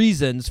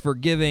reasons for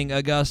giving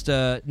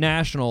Augusta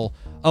National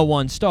a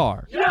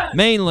 1-star.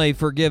 Mainly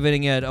for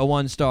giving it a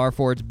 1-star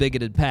for its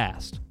bigoted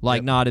past,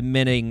 like not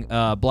admitting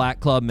black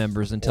club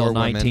members until Or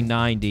women.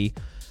 1990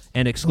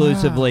 and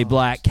exclusively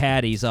black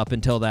caddies up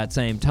until that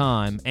same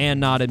time, and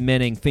not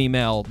admitting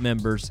female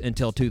members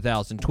until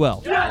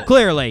 2012.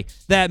 Clearly,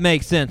 that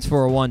makes sense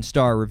for a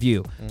 1-star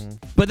review.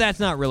 But that's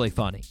not really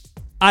funny.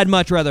 I'd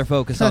much rather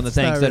focus on the That's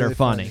things not that really are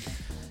funny.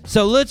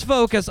 So let's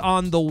focus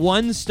on the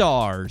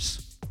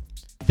 1-stars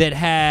that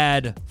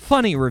had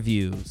funny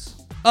reviews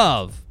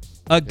of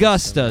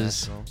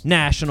Augusta's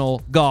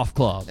National Golf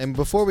Club. And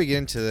before we get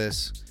into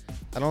this,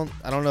 I don't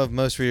know if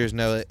most readers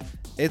know it.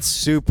 It's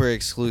super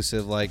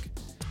exclusive. Like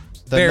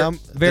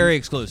very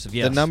exclusive.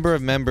 Yes. The number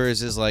of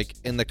members is like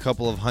in the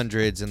couple of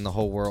hundreds in the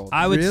whole world.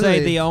 I would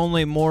say the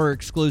only more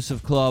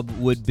exclusive club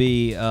would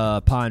be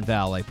Pine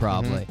Valley,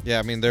 probably. Yeah,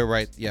 I mean they're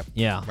right. Yep.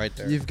 Yeah. Right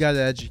there. You've got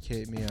to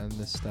educate me on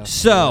this stuff.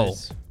 So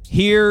guys.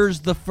 here's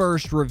the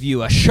first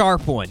review, a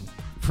sharp one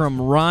from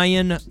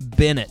Ryan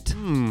Bennett.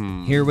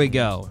 Here we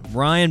go.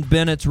 Ryan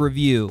Bennett's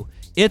review.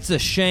 It's a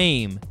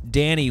shame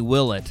Danny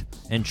Willett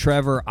and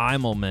Trevor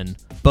Immelman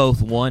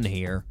both won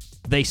here.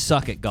 They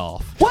suck at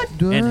golf. What?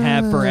 And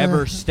have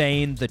forever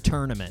stained the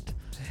tournament.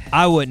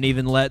 I wouldn't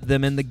even let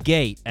them in the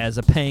gate as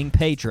a paying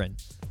patron.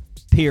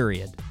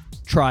 Period.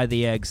 Try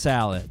the egg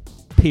salad.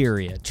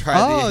 Period.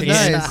 Try the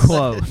End nice.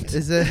 quote.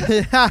 Is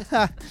it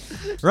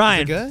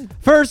Ryan, Is it good?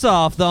 First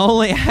off, the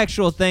only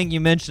actual thing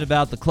you mentioned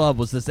about the club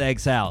was this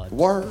egg salad.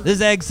 Word. This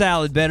egg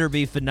salad better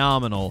be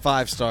phenomenal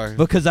 5-star.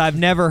 because I've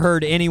never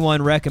heard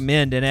anyone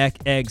recommend an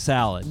egg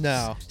salad.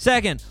 No.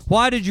 Second,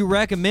 why did you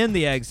recommend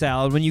the egg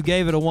salad when you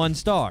gave it a 1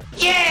 star?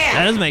 Yeah!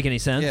 That doesn't make any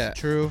sense. Yeah.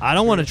 true? I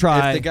don't want to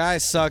try. If the guy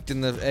sucked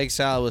and the egg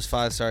salad was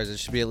 5 stars, it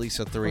should be at least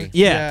a 3.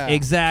 Yeah, Yeah.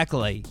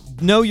 exactly.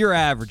 Know your Or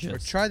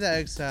averages. try the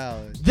egg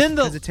salad. Then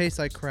because it tastes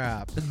like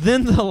crap.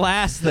 Then the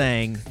last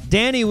thing,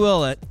 Danny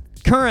Willett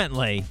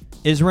currently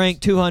is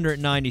ranked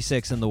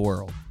 296 in the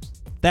world.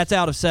 That's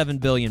out of 7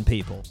 billion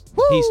people.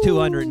 He's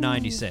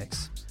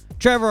 296.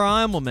 Trevor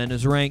Immelman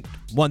is ranked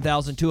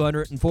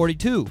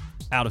 1,242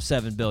 out of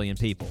 7 billion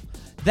people.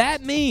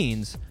 That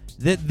means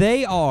that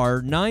they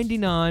are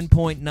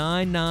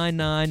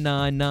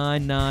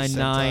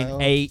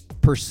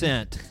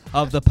 99.9999998%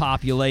 of the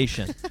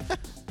population.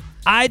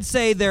 I'd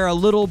say they're a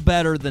little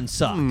better than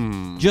suck.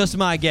 Just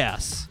my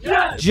guess.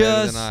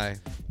 Better than I.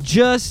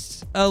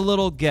 Just a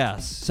little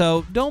guess.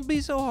 So don't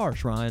be so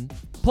harsh, Ryan.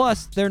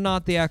 Plus, they're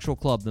not the actual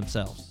club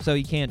themselves, so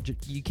you can't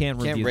review Can't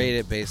them. rate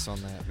it based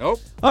on that. Nope.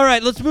 All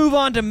right, let's move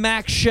on to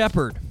Max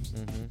Shepard.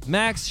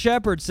 Max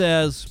Shepard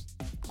says,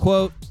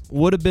 quote,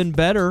 would have been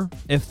better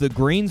if the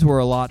greens were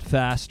a lot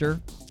faster,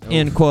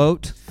 end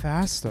quote.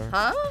 Faster.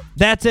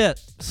 That's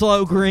it.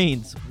 Slow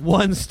greens.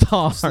 1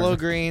 star. Slow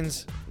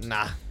greens,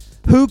 nah.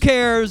 Who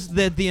cares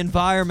that the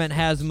environment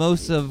has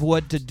most of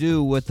what to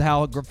do with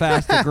how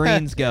fast the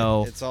greens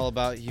go? It's all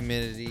about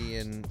humidity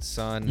and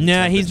sun.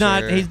 No, he's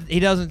not. temperature. He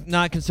doesn't.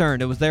 Not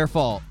concerned. It was their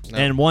fault, No.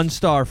 and 1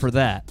 star for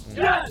that.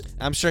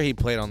 I'm sure he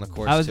played on the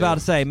course. I was too. about to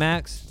say,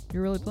 Max,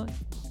 you're really playing.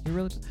 You're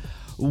really.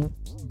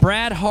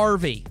 Brad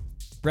Harvey.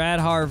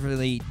 Brad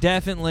Harvey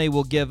definitely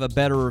will give a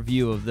better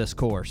review of this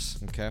course.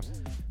 Okay.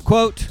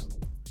 Quote: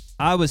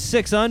 I was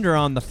 6 under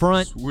on the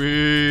front.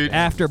 Sweet.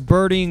 After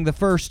birdieing the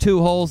first 2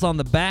 holes on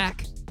the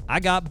back, I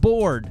got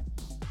bored,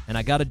 and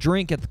I got a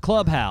drink at the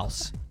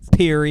clubhouse.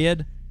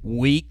 Period.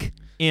 Weak.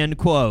 End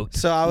quote.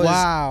 So I was.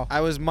 Wow.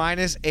 I was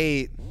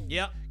 -8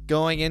 Yep.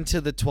 going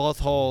into the 12th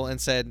hole and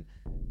said,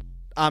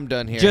 "I'm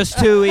done here." Just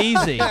too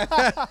easy.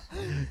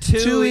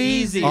 Too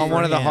easy. on for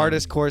one of the him.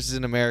 hardest courses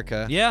in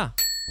America. Yeah.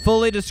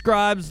 Fully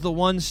describes the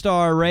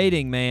 1-star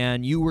rating,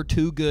 man. You were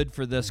too good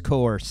for this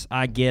course.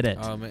 I get it.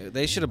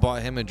 They should have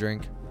bought him a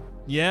drink.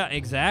 Yeah,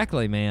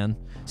 exactly, man.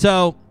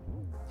 So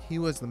He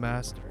was the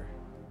master.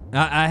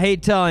 I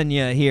hate telling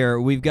you here,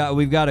 we've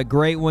got a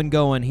great one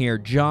going here.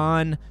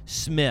 John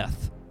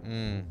Smith.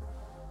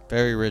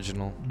 Very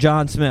original.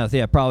 John Smith,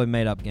 yeah, probably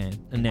made up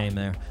a name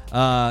there.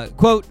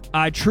 Quote,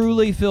 I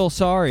truly feel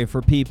sorry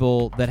for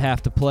people that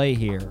have to play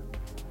here.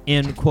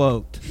 End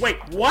quote.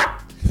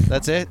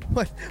 That's it.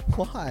 What?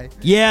 Why?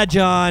 Yeah,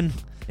 John.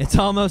 It's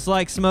almost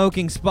like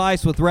smoking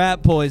spice with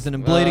rat poison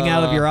and bleeding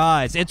out of your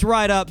eyes. It's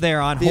right up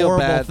there on Feel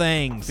horrible bad.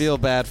 things. Feel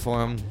bad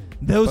for him.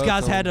 Those both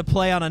guys of had to them.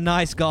 play on a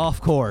nice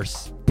golf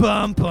course.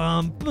 Bum,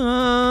 bum,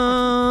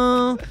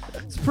 bum.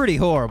 It's pretty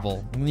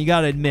horrible, you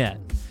got to admit.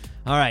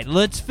 All right,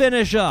 let's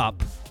finish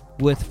up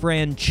with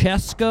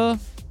Francesca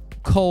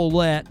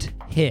Colette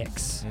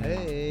Hicks.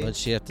 Hey. What'd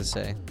she have to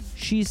say?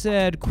 She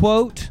said,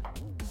 quote,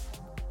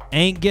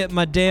 ain't get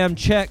my damn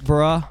check,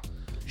 bruh.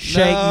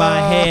 Shake my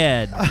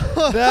head.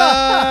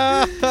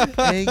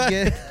 Ain't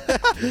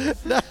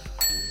get-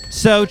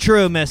 So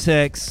true, Miss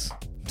Hicks.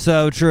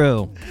 So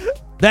true.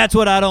 That's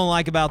what I don't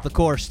like about the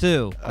course,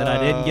 too, that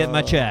I didn't get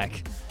my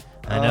check.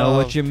 I know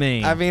what you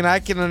mean. I mean, I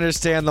can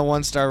understand the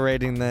 1-star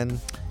rating then.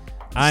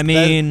 I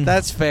mean,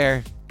 that's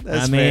fair.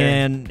 That's I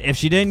mean, if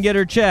she didn't get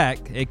her check,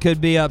 it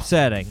could be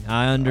upsetting.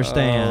 I fair.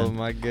 understand. Oh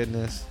my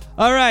goodness.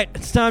 All right,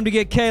 it's time to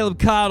get Caleb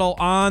Cottle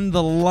on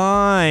the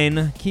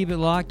line. Keep it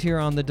locked here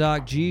on the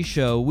Doc G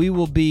Show. We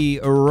will be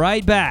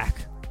right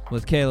back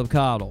with Caleb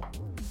Cottle.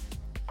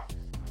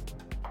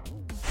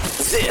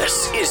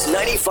 This is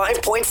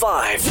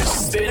 95.5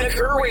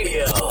 Spinnaker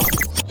Radio.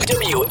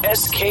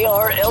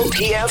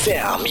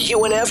 WSKR-LP-FM,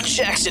 UNF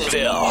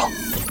Jacksonville.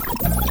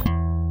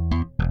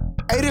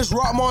 Hey, this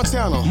Rock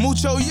Montana,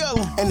 Mucho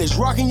Yellow, and it's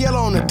Rockin' Yellow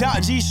on the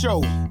Doc G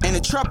Show. And the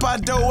trap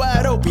out door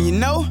wide open, you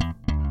know?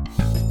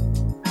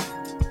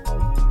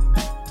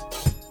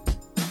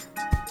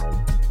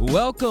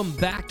 Welcome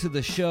back to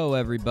the show,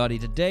 everybody.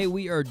 Today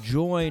we are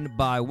joined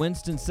by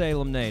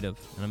Winston-Salem native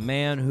and a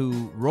man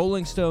who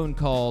Rolling Stone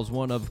calls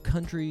one of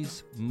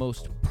country's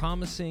most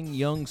promising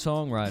young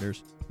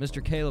songwriters,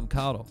 Mr. Caleb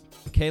Cottle.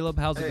 Caleb,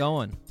 how's it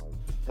going?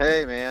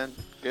 Hey, man.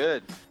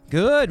 Good.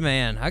 Good,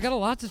 man. I got a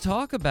lot to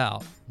talk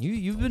about.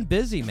 You've been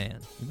busy, man.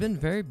 You've been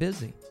very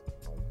busy.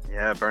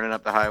 Yeah, burning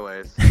up the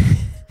highways.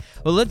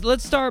 Well,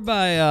 let's start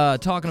by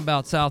talking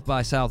about South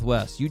by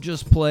Southwest. You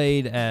just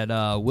played at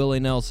Willie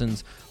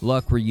Nelson's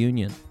Luck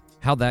Reunion.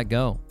 How'd that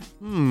go?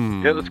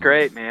 It was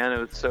great, man. It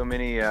was so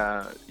many,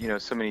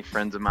 so many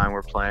friends of mine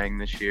were playing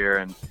this year,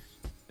 and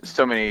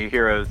so many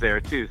heroes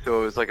there too.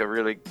 So it was like a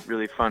really,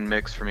 really fun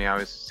mix for me. I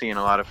was seeing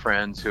a lot of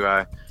friends who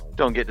I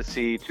don't get to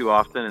see too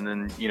often, and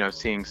then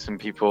seeing some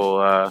people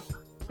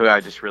who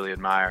I just really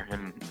admire.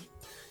 And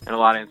in a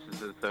lot of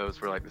instances, those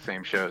were like the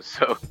same shows.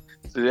 So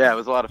yeah, it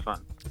was a lot of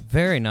fun.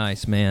 Very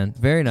nice, man.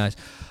 Very nice.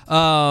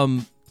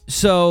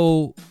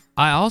 So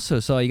I also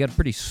saw you got a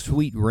pretty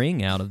sweet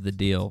ring out of the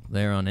deal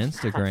there on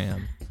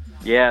Instagram.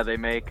 Yeah, they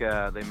make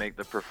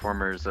the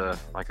performers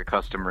like a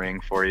custom ring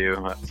for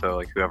you. So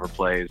like whoever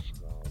plays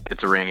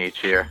gets a ring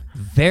each year.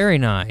 Very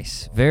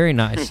nice. Very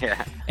nice.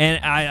 Yeah.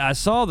 And I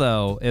saw,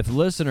 though, if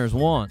listeners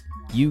want,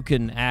 you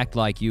can act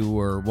like you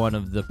were one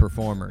of the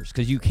performers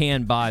because you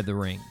can buy the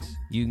rings.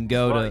 You can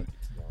go to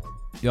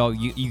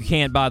you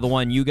can't buy the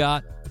one you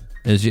got.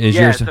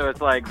 Yeah, so it's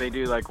like they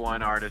do like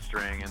one artist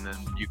ring, and then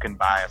you can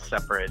buy a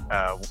separate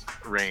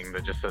ring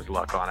that just says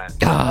Luck on it.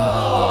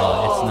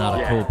 Oh, it's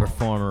not a cool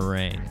performer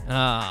ring.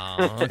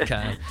 Oh,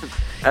 okay.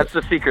 That's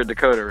the secret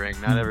Dakota ring.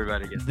 Not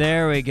everybody gets.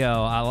 There we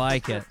go. I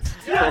like it.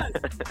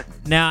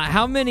 Now,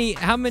 how many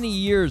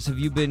years have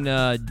you been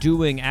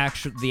doing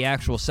the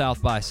actual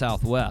South by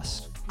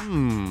Southwest?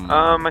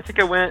 I think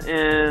I went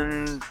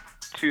in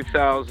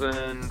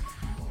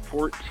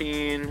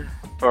 2014.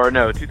 Or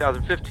no,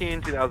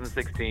 2015,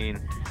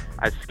 2016.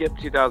 I skipped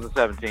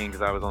 2017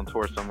 because I was on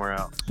tour somewhere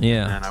else.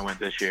 Yeah. And then I went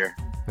this year.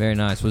 Very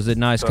nice. Was it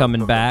nice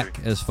coming back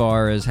as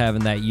far as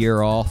having that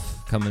year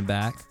off coming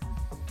back?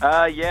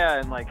 Yeah,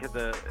 and like it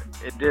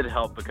did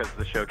help because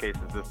the showcases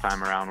this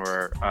time around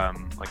were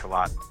like a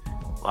lot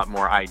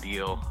more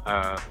ideal.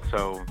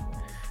 So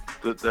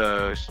we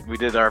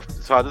did so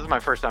this is my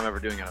first time ever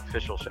doing an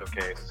official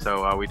showcase.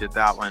 So we did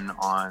that one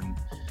on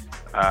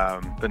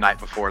the night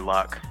before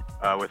Luck.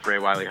 With Ray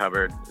Wiley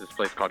Hubbard, this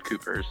place called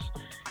Cooper's,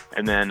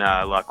 and then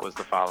Luck was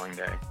the following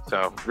day.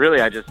 So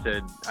really, I did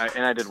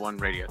one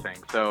radio thing.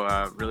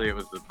 So really, it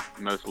was the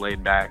most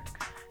laid back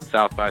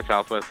South by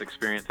Southwest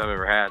experience I've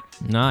ever had.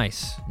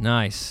 Nice.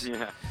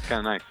 Yeah, kind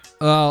of nice.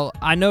 Well,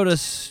 I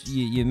noticed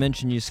you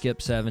mentioned you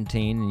skipped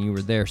 17 and you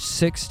were there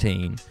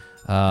 16.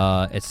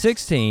 At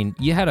 16,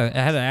 you had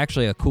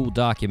actually a cool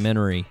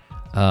documentary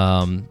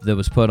that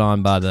was put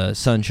on by the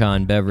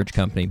Sunshine Beverage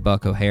Company,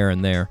 Buck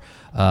O'Haron there.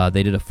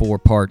 They did a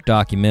 4-part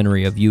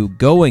documentary of you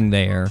going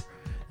there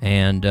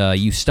and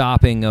you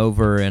stopping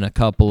over in a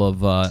couple of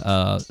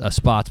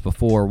spots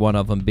before, one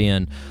of them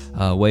being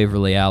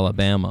Waverly,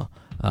 Alabama.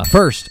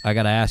 First, I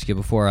got to ask you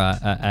before I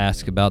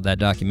ask about that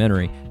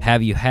documentary,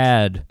 have you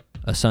had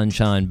a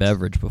Sunshine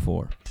beverage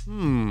before?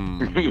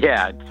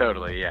 Yeah,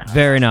 totally, yeah.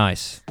 Very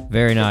nice.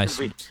 Very nice.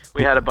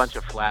 We had a bunch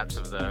of flats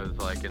of those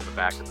like in the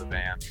back of the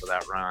van for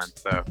that run.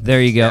 So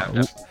there you go.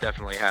 Yeah,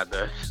 definitely had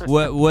those.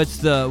 What's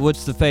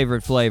the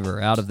favorite flavor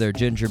out of their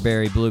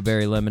gingerberry,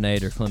 blueberry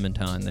lemonade, or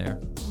clementine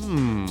there?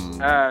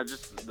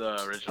 Just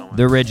the original one.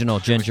 The original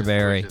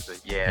gingerberry.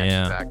 Yeah,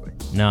 exactly.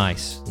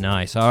 Nice.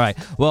 All right.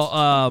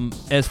 Well,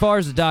 as far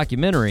as the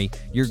documentary,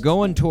 you're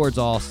going towards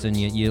Austin.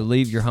 You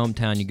leave your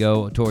hometown, you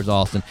go towards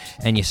Austin,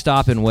 and you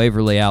stop in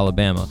Waverly,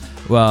 Alabama,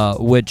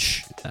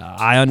 which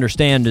I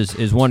understand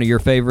is one of your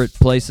favorite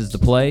places to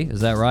play.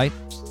 Is that right?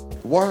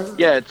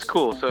 Yeah, it's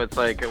cool. So it's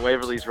like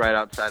Waverly's right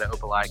outside of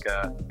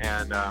Opelika,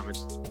 and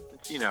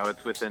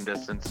it's within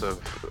distance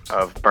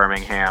of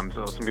Birmingham.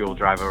 So some people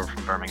drive over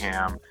from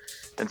Birmingham,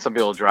 and some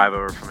people drive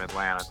over from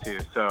Atlanta too.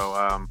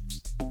 So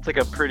it's like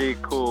a pretty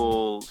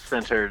cool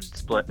centered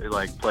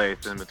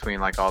place in between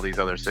like all these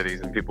other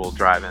cities, and people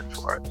drive in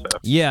for it. So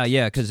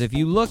yeah. Because if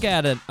you look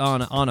at it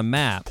on a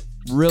map,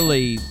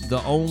 really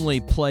the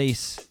only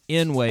place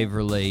in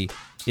Waverly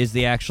is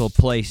the actual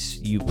place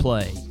you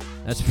play.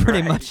 That's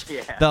pretty much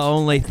the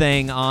only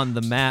thing on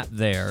the map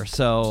there.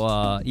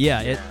 So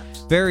it's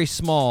very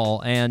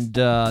small, and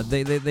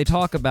they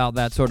talk about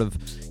that sort of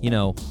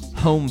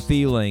home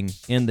feeling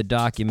in the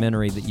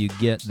documentary that you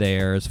get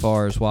there, as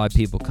far as why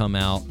people come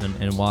out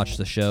and watch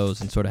the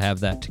shows and sort of have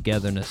that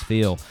togetherness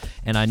feel.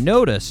 And I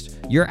noticed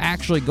you're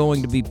actually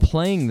going to be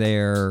playing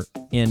there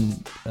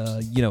in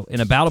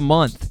about a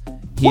month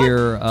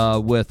here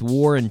with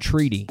War and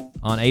Treaty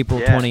on April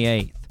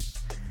 28th.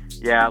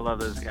 Yeah, I love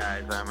those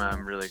guys.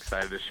 I'm really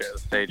excited to share the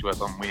stage with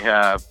them.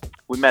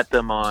 We met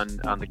them on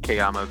the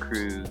Kayamo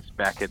cruise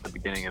back at the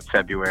beginning of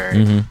February.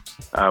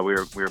 Mm-hmm. We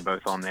were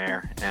both on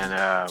there,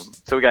 and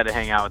so we got to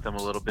hang out with them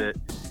a little bit.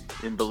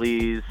 in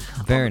Belize.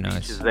 Very on the nice.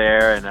 Beaches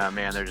there, and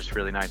man, they're just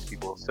really nice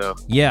people. So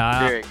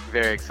yeah, very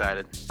very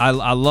excited. I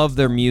love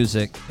their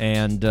music,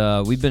 and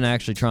we've been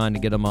actually trying to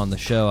get them on the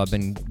show. I've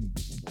been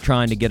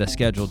trying to get a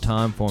scheduled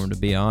time for them to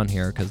be on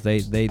here because they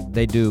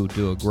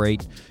do a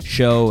great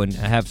show and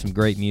have some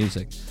great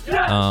music.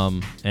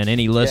 And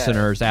any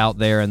listeners out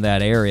there in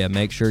that area,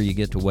 make sure you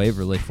get to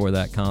Waverly for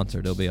that concert.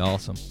 It'll be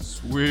awesome.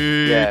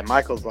 Sweet. Yeah,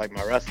 Michael's like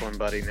my wrestling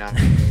buddy now.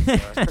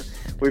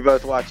 We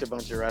both watch a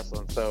bunch of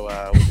wrestling,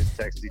 so we just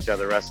text each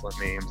other wrestling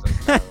memes.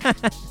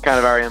 That's kind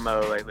of our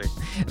MO lately.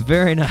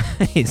 Very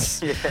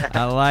nice. Yeah.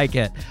 I like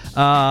it.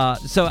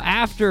 So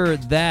after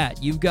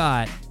that, you've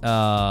got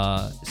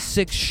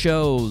 6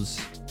 shows,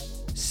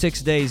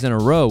 6 days in a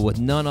row with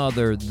none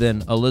other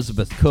than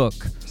Elizabeth Cook,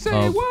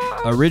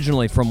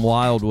 originally from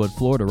Wildwood,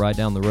 Florida, right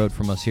down the road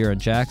from us here in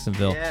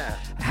Jacksonville. Yeah.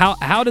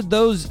 How did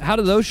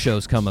those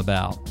shows come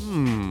about?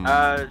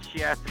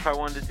 She asked if I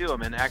wanted to do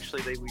them, and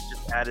actually we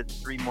just added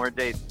 3 more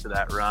dates to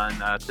that run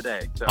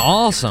today. So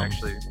awesome. It's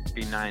actually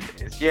be 9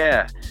 days.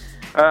 Yeah.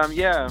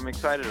 I'm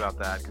excited about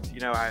that because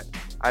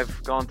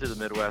I've gone through the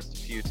Midwest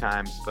a few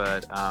times,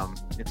 but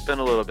it's been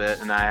a little bit,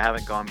 and I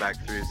haven't gone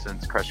back through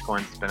since Crush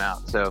Coin's been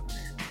out. So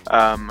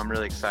I'm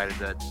really excited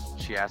that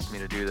she asked me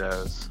to do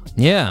those.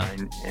 Yeah.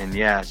 And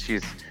yeah,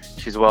 she's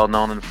well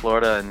known in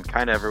Florida and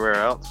kind of everywhere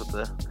else with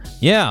the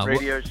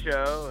radio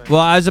show.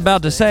 Well, I was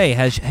about to say,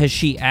 has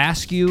she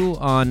asked you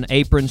on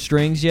Apron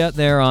Strings yet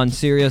there on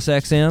Sirius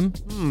XM?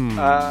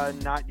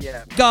 Not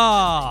yet.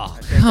 Oh,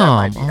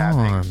 come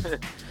on.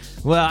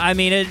 Well, I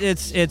mean,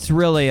 it's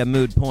really a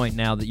moot point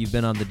now that you've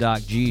been on the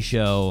Doc G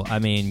show. I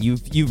mean,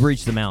 you've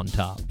reached the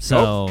mountaintop,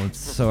 so it's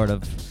sort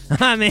of.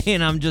 I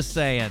mean, I'm just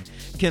saying,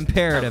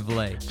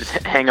 comparatively. Just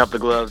hang up the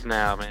gloves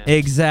now, man.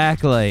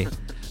 Exactly.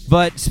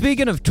 But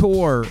speaking of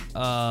tour,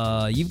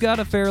 you've got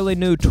a fairly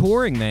new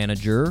touring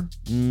manager,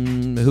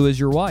 who is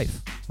your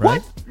wife,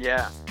 right? What?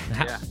 Yeah.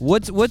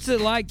 What's it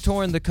like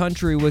touring the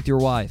country with your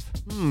wife?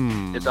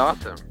 It's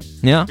awesome.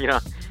 Yeah.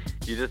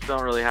 You just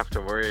don't really have to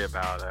worry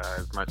about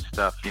as much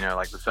stuff.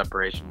 Like the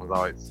separation was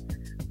always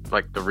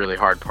like the really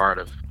hard part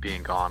of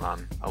being gone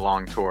on a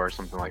long tour or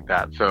something like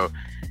that. So,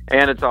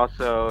 and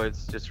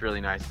it's just really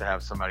nice to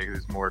have somebody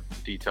who's more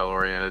detail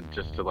oriented,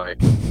 just to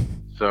like.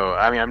 So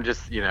I mean, I'm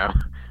just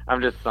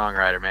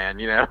songwriter, man.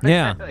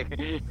 Yeah. Like,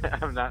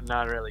 I'm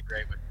not really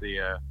great with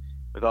the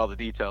with all the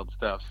detailed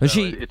stuff. So But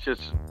it's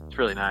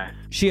really nice.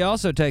 She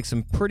also takes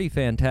some pretty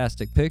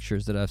fantastic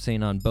pictures that I've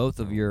seen on both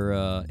of your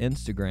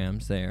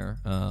Instagrams there.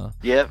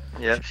 Yep,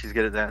 she's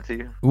good at that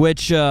too.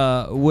 Which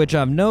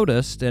I've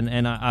noticed,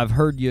 and I've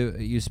heard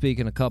you speak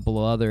in a couple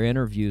of other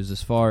interviews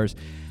as far as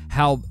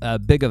how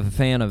big of a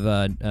fan of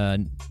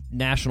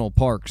national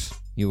parks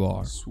you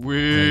are.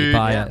 Sweet.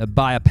 You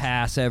buy a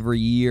pass every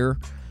year.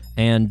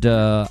 And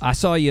I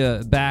saw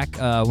you back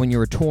when you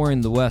were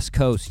touring the West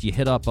Coast. You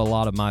hit up a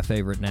lot of my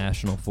favorite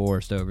national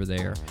forest over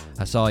there.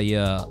 I saw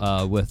you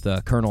with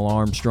Colonel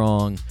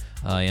Armstrong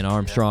in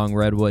Armstrong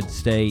Redwood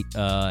State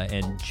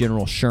and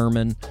General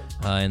Sherman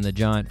in the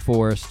giant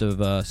forest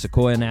of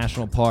Sequoia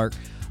National Park.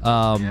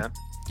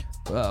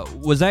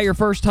 Was that your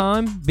first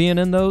time being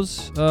in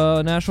those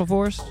national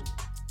forests?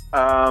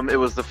 It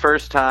was the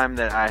first time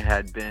that I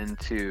had been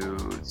to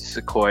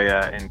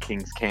Sequoia and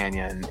Kings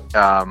Canyon.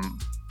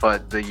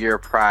 But the year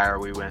prior,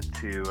 we went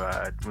to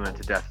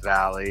Death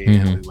Valley,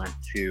 and we went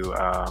to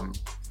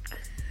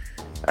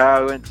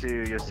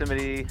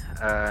Yosemite,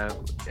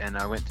 and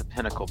I went to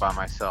Pinnacle by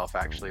myself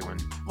actually when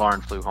Lauren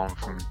flew home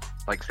from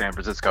like San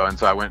Francisco, and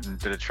so I went and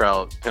did a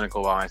trail at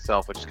Pinnacle by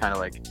myself, which is kind of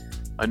like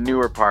a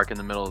newer park in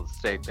the middle of the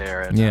state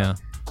there, and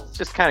it's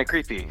just kind of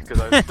creepy because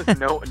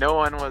no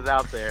one was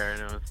out there,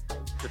 and it was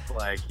just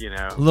like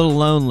a little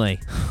lonely.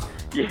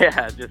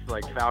 Yeah, just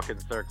like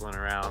falcons circling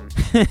around.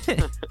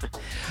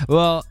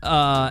 Well,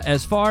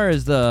 as far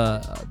as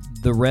the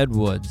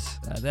redwoods,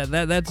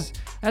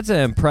 that's an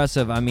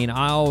impressive. I mean,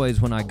 I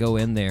always when I go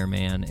in there,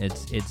 man,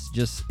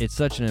 it's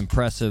such an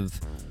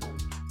impressive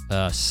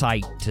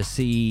sight to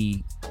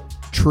see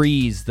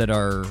trees that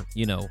are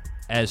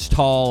as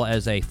tall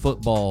as a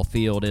football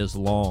field is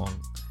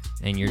long.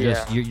 And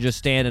you're just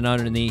standing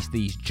underneath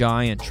these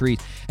giant trees.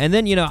 And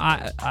then,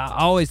 I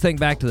always think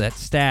back to that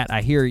stat.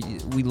 I hear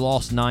we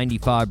lost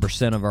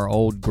 95% of our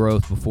old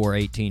growth before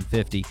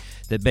 1850,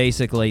 that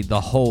basically the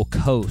whole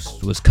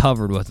coast was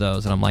covered with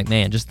those. And I'm like,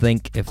 man, just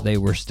think if they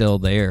were still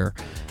there,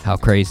 how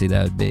crazy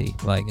that would be.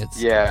 Like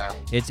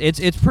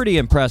it's pretty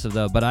impressive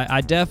though. But I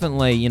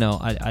definitely,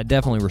 I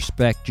definitely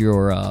respect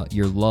your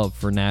love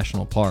for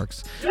national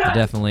parks. I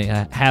definitely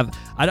have.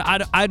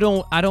 I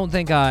don't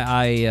think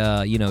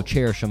I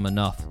cherish them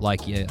enough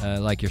like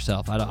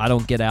yourself. I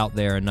don't get out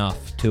there enough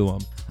to them.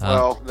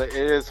 Well, it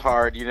is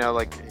hard,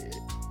 like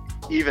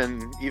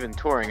even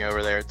touring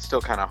over there, it's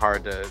still kind of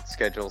hard to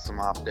schedule some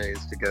off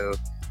days to go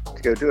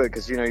do it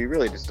because you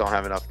really just don't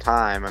have enough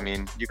time. I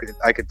mean,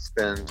 I could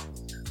spend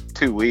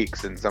 2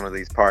 weeks in some of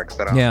these parks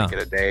that I don't get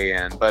a day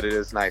in, but it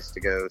is nice to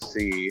go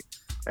see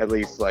at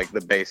least like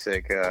the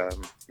basic,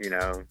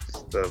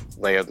 just the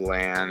lay of the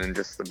land and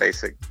just the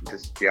basic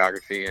just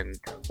geography and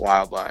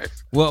wildlife.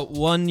 Well,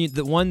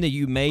 the one that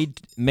you made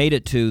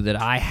it to that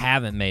I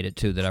haven't made it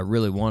to that I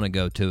really want to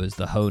go to is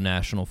the Hoh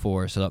National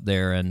Forest up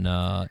there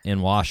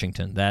in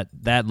Washington.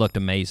 That looked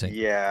amazing.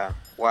 Yeah.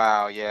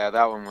 Wow. Yeah,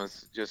 that one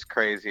was just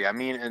crazy. I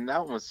mean, and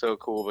that one was so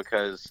cool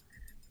because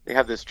they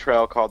have this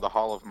trail called the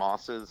Hall of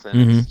Mosses,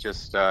 and it's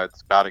just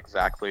it's about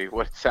exactly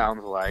what it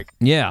sounds like.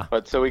 Yeah.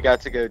 But so we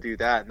got to go do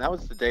that, and that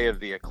was the day of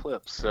the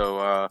eclipse.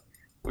 So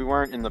we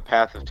weren't in the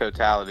path of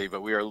totality,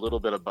 but we were a little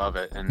bit above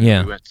it, and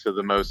we went to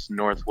the most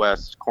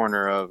northwest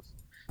corner of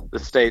the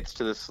states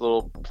to this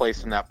little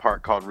place in that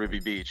park called Ruby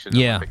Beach in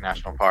Olympic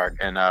National Park,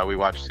 and we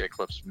watched the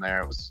eclipse from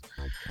there. It was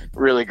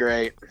really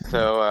great.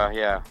 So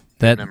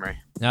good memory.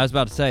 I was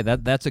about to say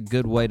that's a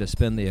good way to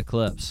spend the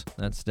eclipse.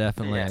 That's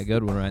definitely a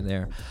good one right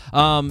there.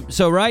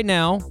 So right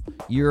now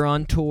you're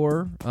on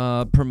tour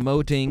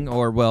promoting,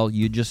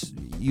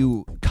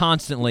 you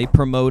constantly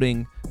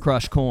promoting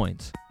Crush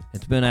Coins.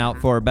 It's been out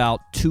for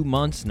about 2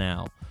 months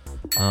now.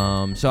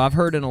 So I've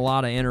heard in a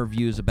lot of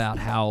interviews about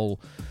how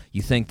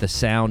you think the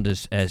sound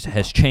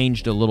has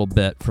changed a little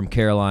bit from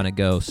Carolina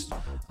Ghosts.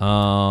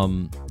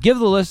 Give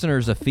the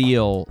listeners a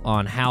feel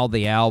on how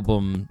the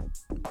album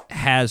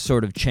has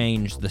sort of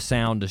changed, the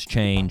sound has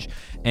changed,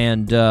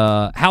 and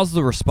how's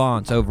the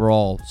response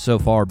overall so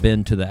far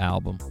been to the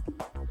album?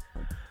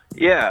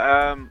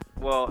 Yeah,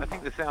 well, I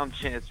think the sound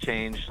has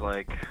changed.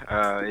 Like,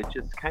 it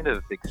just kind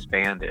of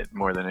expanded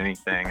more than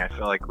anything. I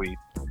feel like we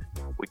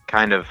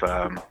kind of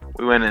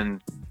we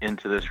went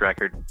into this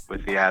record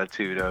with the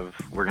attitude of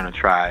we're gonna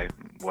try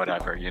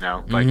whatever,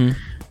 like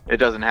it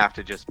doesn't have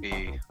to just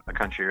be a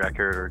country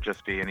record or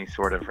just be any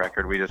sort of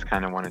record. We just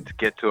kind of wanted to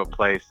get to a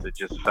place that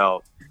just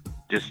felt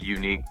just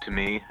unique to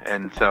me,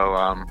 and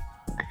so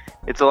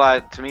it's a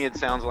lot to me. It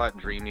sounds a lot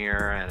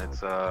dreamier, and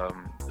it's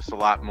just a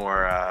lot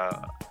more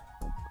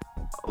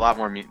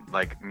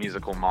like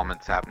musical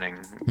moments happening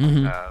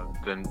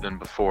than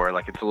before.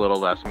 Like, it's a little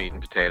less meat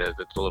and potatoes.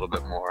 It's a little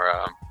bit more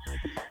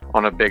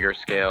on a bigger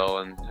scale,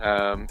 and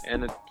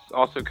it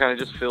also kind of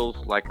just feels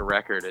like a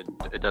record.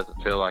 It doesn't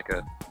feel like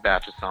a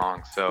batch of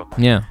songs. So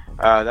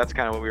that's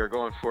kind of what we were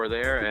going for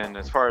there. And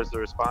as far as the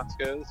response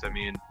goes, I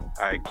mean,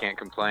 I can't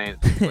complain.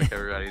 It seems like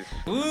everybody's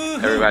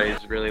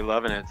really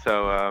loving it.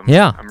 So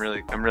I'm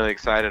really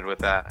excited with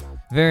that.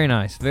 Very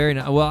nice, very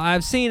nice. Well,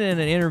 I've seen in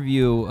an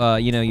interview,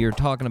 you're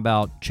talking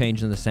about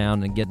changing the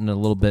sound and getting a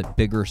little bit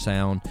bigger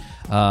sound.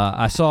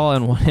 I saw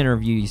in one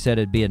interview you said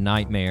it'd be a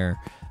nightmare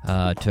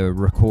to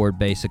record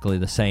basically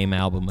the same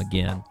album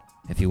again.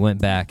 If you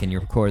went back and you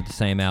recorded the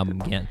same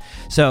album again.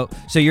 So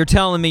you're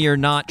telling me you're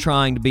not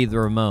trying to be the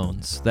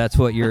Ramones. That's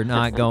what you're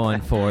not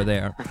going for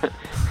there.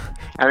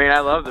 I mean, I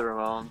love the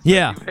Ramones.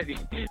 Yeah.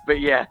 But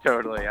yeah,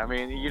 totally. I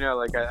mean,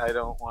 I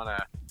don't want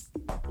to,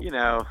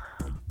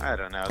 I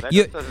don't know. That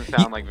just doesn't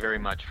sound like very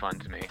much fun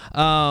to me.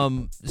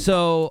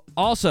 So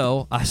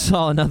also, I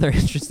saw another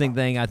interesting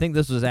thing. I think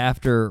this was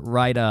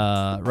right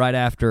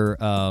after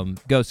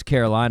Ghost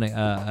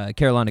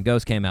Carolina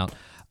Ghost came out.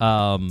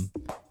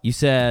 You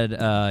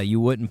said you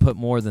wouldn't put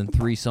more than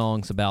 3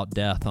 songs about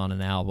death on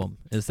an album.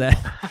 Is that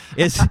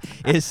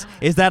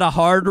is that a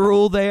hard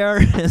rule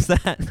there? Is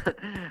that?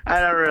 I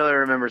don't really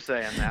remember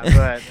saying that,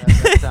 but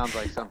that sounds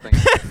like something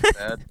I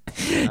said.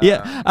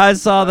 Yeah, I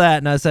saw that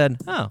and I said,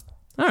 "Oh,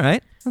 all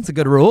right, that's a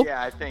good rule."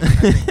 Yeah, I think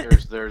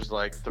there's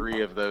like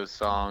 3 of those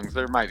songs.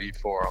 There might be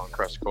 4 on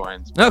Crush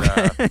Coins.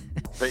 But, okay.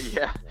 But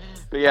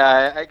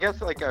yeah, I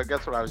guess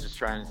what I was just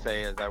trying to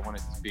say is I want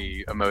it to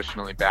be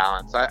emotionally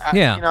balanced.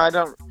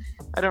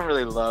 I don't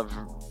really love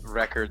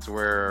records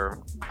where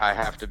I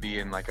have to be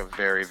in like a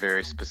very,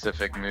 very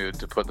specific mood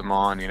to put them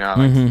on.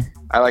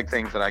 I like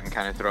things that I can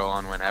kind of throw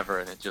on whenever,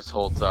 and it just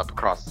holds up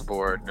across the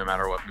board no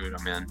matter what mood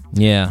I'm in.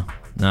 Yeah,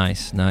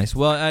 nice.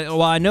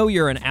 Well, I know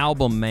you're an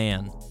album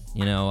man.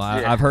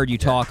 I've heard you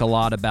talk a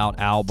lot about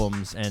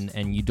albums,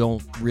 and you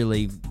don't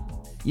really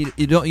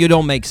you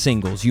don't make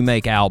singles, you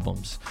make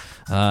albums.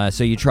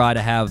 So you try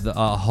to have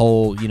a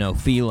whole,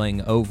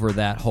 feeling over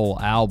that whole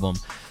album.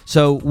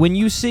 So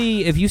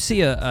if you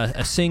see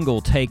a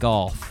single take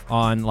off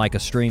on like a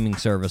streaming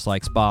service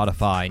like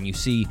Spotify, and you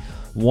see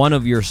one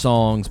of your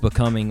songs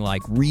becoming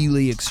like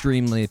really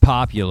extremely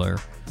popular,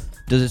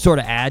 does it sort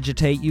of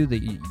agitate you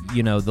that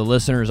the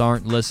listeners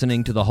aren't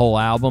listening to the whole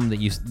album, that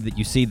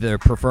you see they're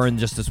preferring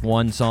just this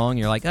one song?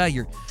 You're like,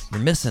 you're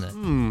missing it.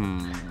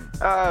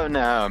 Oh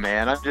no,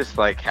 man! I'm just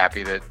like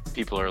happy that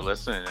people are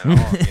listening at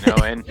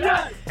all,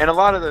 and a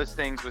lot of those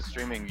things with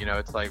streaming,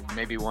 it's like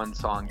maybe one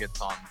song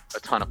gets on a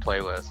ton of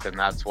playlists, and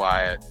that's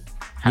why it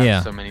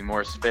has so many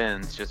more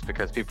spins, just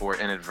because people were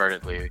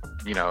inadvertently,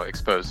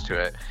 exposed to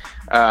it.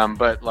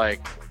 But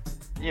like,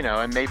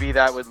 and maybe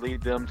that would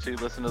lead them to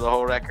listen to the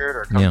whole record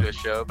or come to a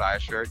show, buy a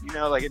shirt.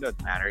 Like, it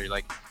doesn't matter. You're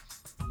like,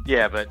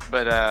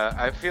 but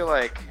I feel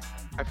like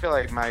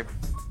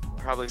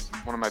probably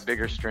one of my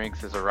bigger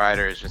strengths as a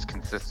writer is just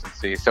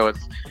consistency. So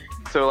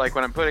like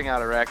when I'm putting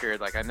out a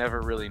record, like I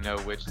never really know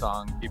which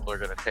song people are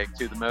going to take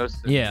to the most.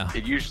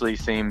 It usually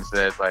seems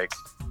that like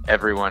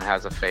everyone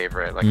has a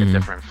favorite, like a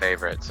different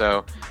favorite.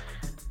 So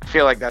I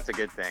feel like that's a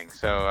good thing.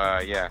 So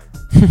yeah.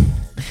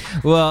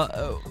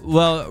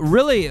 Well,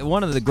 really,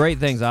 one of the great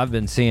things I've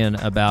been seeing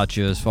about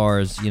you, as far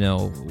as, you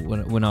know,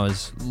 when I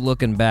was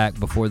looking back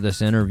before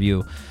this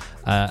interview,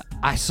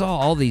 I saw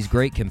all these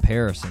great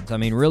comparisons. I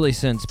mean, really,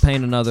 since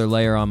Paint Another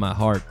Layer on My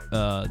Heart,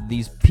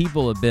 these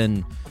people have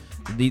been,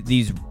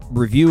 these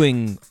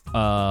reviewing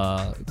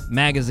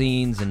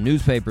magazines and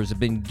newspapers have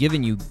been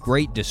giving you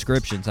great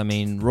descriptions. I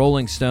mean,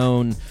 Rolling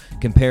Stone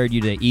compared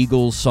you to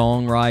Eagles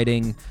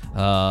songwriting.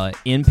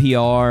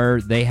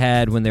 NPR, they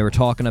had, when they were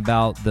talking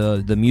about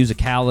the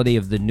musicality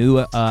of the new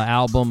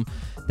album,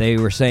 they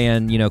were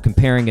saying, you know,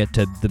 comparing it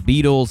to the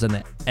Beatles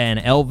and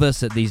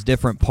Elvis at these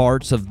different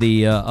parts of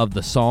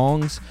the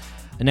songs.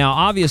 Now,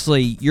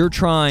 obviously, you're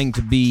trying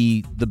to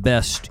be the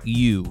best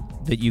you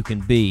that you can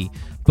be.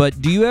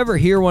 But do you ever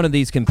hear one of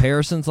these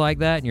comparisons like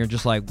that, and you're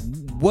just like,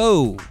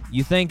 "Whoa,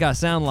 you think I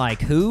sound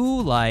like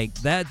who? Like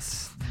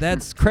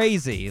that's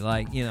crazy."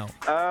 Like, you know.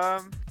 I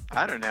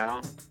don't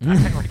know.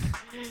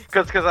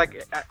 Because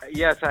like,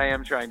 yes, I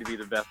am trying to be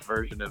the best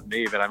version of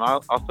me, but I'm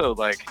also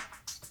like,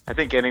 I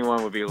think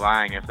anyone would be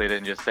lying if they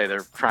didn't just say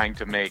they're trying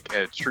to make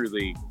a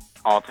truly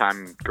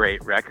all-time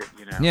great record.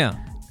 You know. Yeah.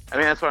 I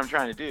mean, that's what I'm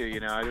trying to do.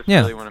 You know, I just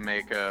really want to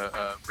make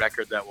a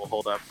record that will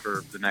hold up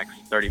for the next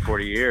 30,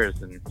 40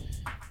 years, and.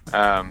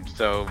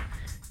 So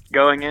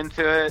going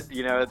into it,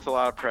 you know, it's a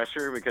lot of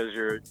pressure because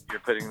you're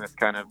putting this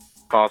kind of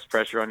false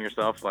pressure on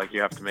yourself, like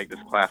you have to make this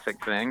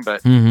classic thing.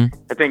 But I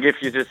think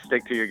if you just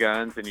stick to your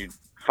guns and you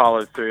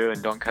follow through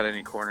and don't cut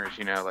any corners,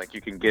 you know, like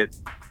you can get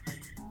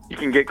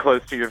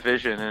close to your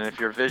vision. And if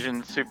your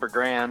vision's super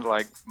grand,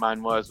 like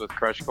mine was with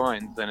Crushed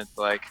Coins, then it's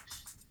like,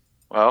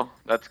 well,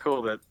 that's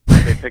cool that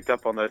they picked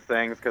up on those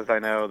things, because I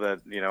know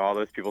that, you know, all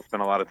those people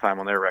spend a lot of time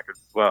on their records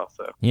as well.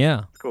 So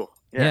yeah, it's cool.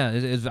 Yeah,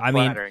 I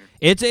mean,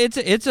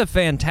 it's a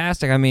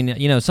fantastic. I mean,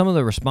 you know, some of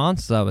the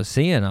responses I was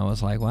seeing, I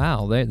was like,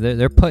 wow,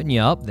 they're putting you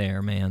up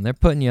there, man. They're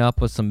putting you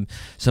up with some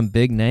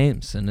big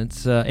names, and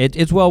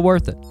it's well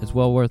worth it. It's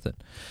well worth it.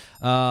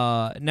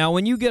 Now,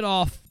 when you get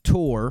off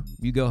tour,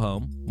 you go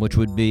home, which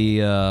would be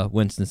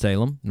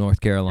Winston-Salem,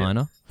 North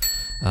Carolina.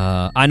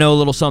 I know a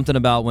little something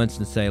about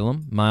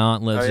Winston-Salem. My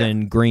aunt lives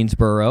in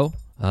Greensboro.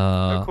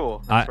 Oh,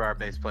 cool. That's where our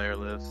bass player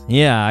lives.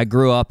 Yeah, I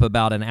grew up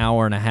about an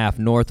hour and a half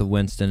north of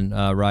Winston,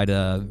 right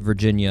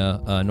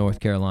Virginia, North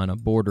Carolina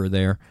border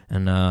there.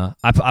 And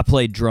I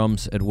played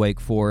drums at Wake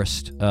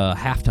Forest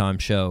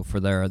halftime show for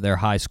their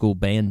high school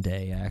band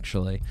day,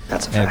 actually.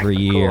 That's a fact. Every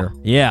year.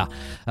 Cool.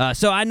 Yeah.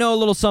 So I know a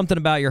little something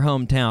about your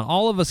hometown.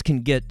 All of us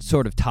can get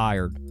sort of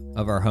tired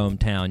of our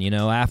hometown, you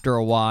know. After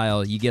a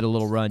while, you get a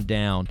little run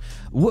down.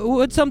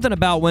 What's something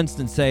about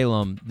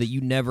Winston-Salem that you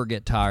never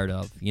get tired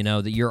of, you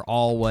know, that you're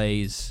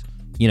always,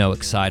 you know,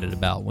 excited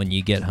about when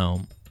you get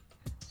home?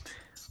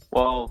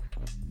 Well,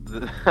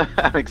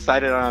 I'm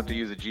excited I don't have to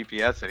use a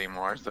GPS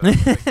anymore, so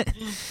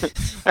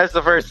that's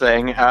the first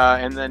thing.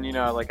 And then, you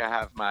know, like I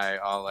have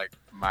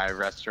my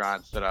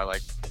restaurants that I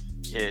like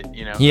hit,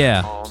 you know,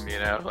 at home, you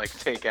know, like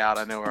takeout.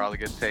 I know where all the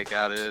good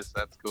takeout is.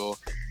 That's cool.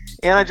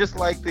 And I just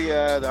like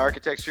the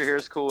architecture here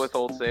is cool with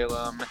Old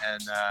Salem,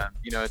 and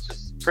you know, it's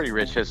just pretty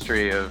rich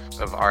history of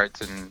arts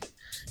and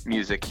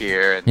music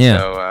here, and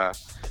so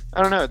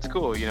I don't know, it's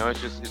cool, you know.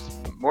 It's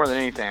more than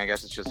anything, I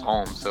guess it's just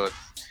home, so it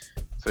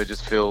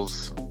just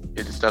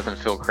doesn't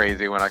feel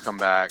crazy when I come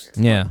back.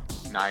 Yeah,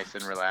 nice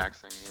and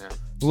relaxing, you know.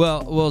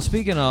 Well,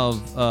 speaking of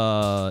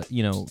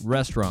you know,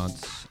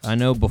 restaurants, I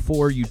know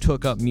before you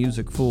took up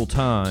music full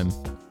time,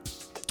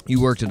 you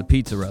worked at a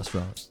pizza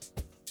restaurant.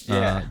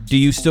 Yeah. Do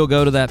you still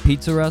go to that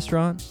pizza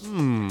restaurant?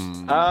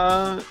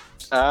 No,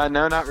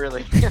 not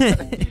really.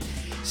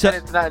 So and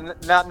it's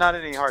not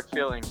any hard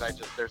feelings.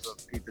 There's a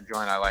pizza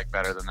joint I like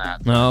better than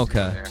that. So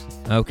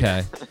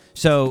okay.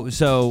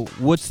 So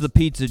what's the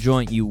pizza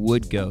joint you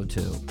would go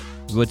to?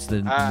 What's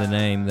the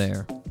name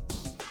there?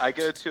 I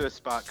go to a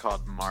spot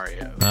called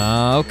Mario.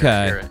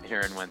 Okay. Here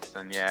in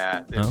Winston,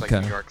 yeah. It's like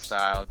New York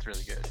style. It's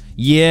really good.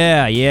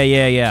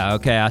 Yeah.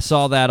 Okay, I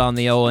saw that on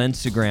the old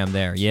Instagram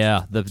there.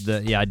 Yeah,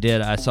 I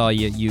did. I saw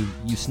you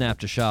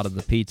snapped a shot of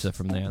the pizza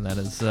from there. That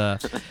is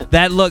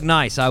that looked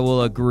nice. I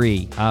will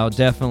agree. I'm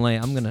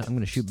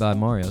gonna shoot by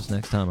Mario's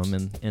next time I'm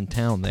in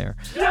town there.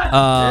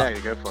 Yeah, you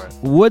go for it.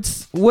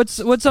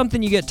 What's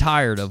something you get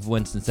tired of,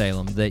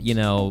 Winston-Salem, that, you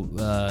know,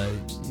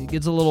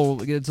 gets a little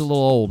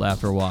old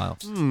after a while?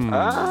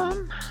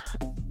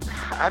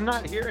 I'm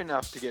not here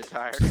enough to get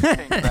tired of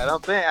things. I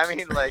don't think. I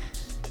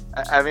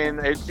mean,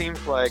 it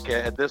seems like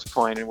at this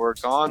point, and we're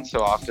gone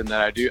so often,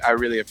 that I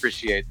really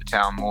appreciate the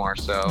town more.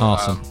 So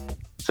awesome.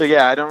 So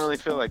yeah, I don't really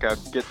feel like I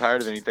get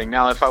tired of anything.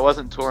 Now, if I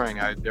wasn't touring,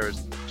 there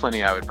was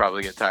plenty I would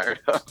probably get tired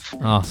of.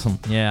 Awesome.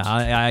 Yeah,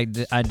 I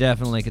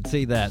definitely could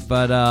see that.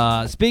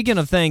 But speaking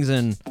of things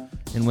in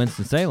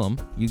Winston-Salem,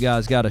 you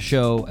guys got a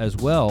show as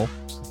well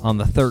on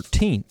the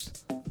 13th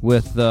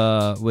with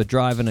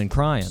Driving and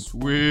Crying.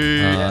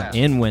 Sweet.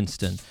 In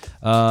Winston.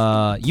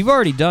 You've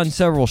already done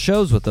several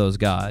shows with those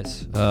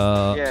guys.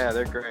 Yeah,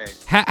 they're great.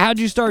 How'd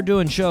you start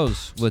doing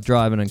shows with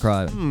Driving and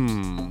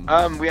Criving?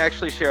 We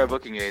actually share a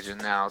booking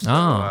agent now,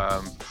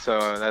 so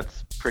so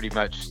that's pretty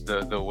much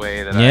the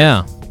way that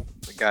I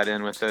got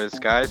in with those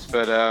guys.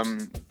 But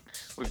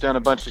we've done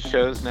a bunch of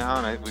shows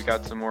now, and we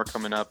got some more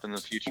coming up in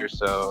the future.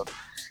 So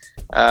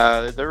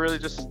they're really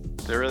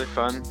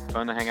fun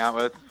to hang out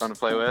with, fun to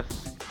play with.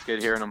 It's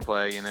good hearing them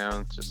play, you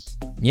know. It's just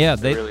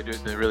they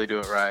really do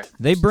it right.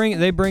 They bring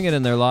it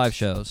in their live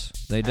shows.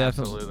 They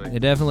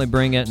definitely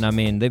bring it, and I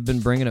mean they've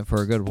been bringing it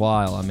for a good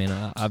while. I mean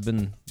I've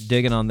been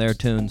digging on their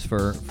tunes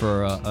for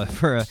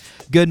a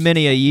good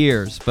many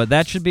years. But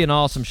that should be an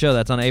awesome show.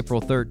 That's on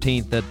April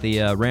 13th at the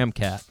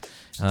Ramcat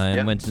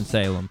in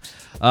Winston-Salem.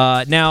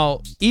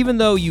 Now, even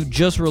though you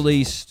just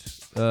released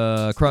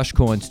Crush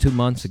Coins 2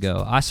 months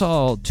ago, I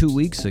saw 2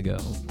 weeks ago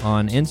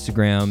on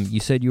Instagram you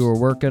said you were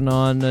working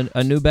on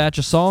a new batch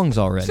of songs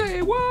already.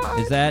 Say what?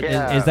 Is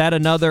that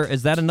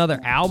another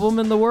album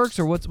in the works,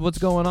 or what's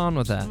going on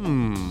with that?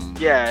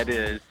 Yeah, it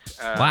is.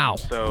 Wow.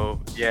 So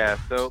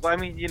I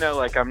mean, you know,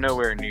 like I'm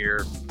nowhere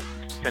near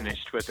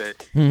finished with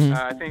it. Mm-hmm.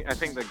 I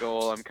think the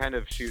goal, I'm kind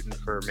of shooting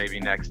for maybe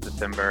next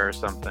December or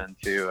something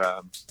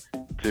to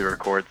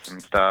record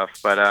some stuff.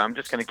 But I'm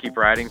just gonna keep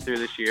writing through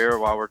this year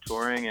while we're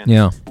touring,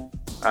 and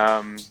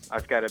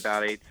I've got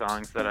about 8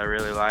 songs that I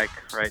really like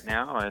right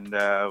now, and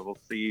we'll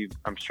see.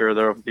 I'm sure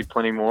there'll be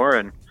plenty more,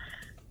 and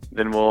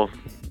then we'll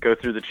go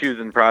through the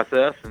choosing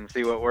process and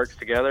see what works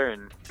together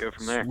and go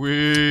from there.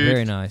 Sweet.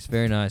 Very nice,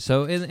 very nice.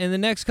 So in the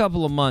next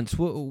couple of months,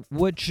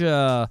 which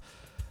tour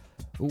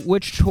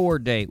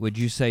date would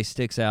you say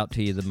sticks out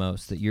to you the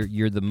most, that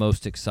you're the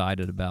most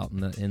excited about in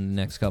the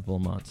next couple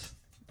of months?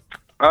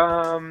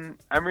 I'm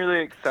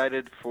really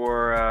excited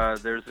for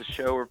there's a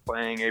show we're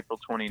playing April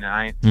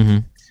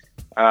 29th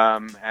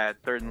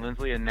at 3rd and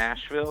Lindsley in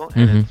Nashville,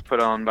 and it's put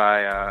on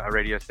by a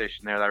radio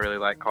station there that I really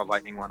like called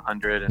Lightning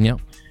 100,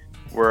 and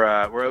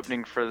we're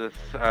opening for this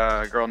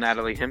girl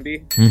Natalie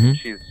Himby.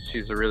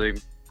 She's a really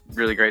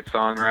great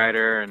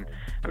songwriter, and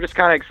I'm just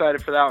kind of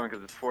excited for that one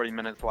because it's 40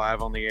 minutes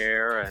live on the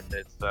air, and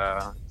it's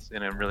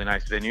in a really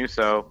nice venue.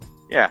 So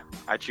yeah,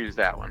 I choose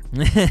that one.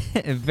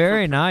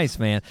 Very nice,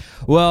 man.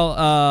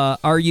 Well,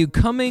 are you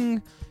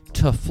coming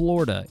to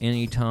Florida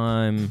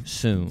anytime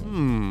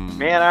soon?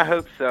 Man, I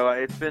hope so.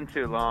 It's been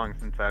too long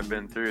since I've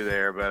been through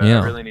there, but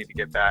I really need to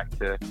get back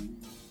to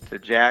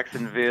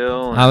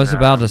Jacksonville. I was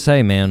about to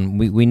say, man,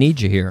 we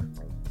need you here.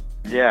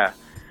 Yeah.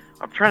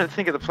 I'm trying to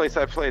think of the place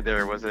I played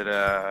there. Was it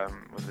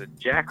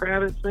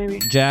Jackrabbits, maybe?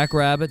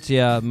 Jackrabbits,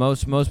 yeah.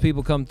 Most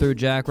people come through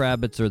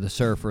Jackrabbits or the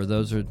Surfer.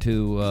 Those are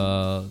two,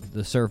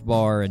 the Surf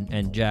Bar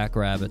and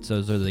Jackrabbits.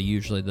 Those are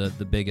usually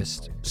the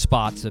biggest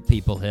spots that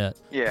people hit.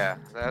 Yeah,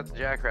 that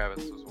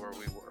Jackrabbits was where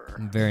we were.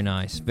 Very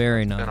nice,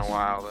 very nice. It's been a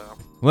while, though.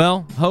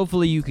 Well,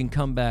 hopefully you can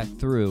come back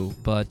through,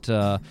 but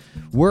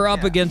we're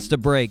up against a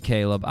break,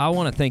 Caleb. I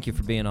want to thank you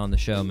for being on the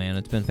show, man.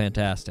 It's been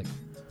fantastic.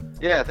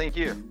 Yeah, thank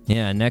you.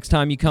 Yeah, next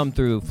time you come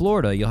through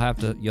Florida, you'll have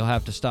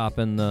to stop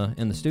in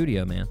the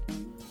studio, man.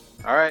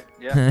 All right.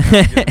 Yeah.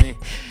 Sounds good to me.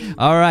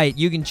 All right.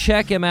 You can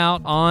check him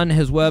out on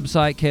his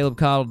website,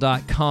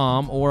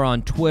 CalebCottle.com, or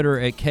on Twitter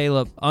at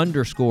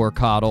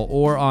Caleb_Cottle,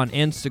 or on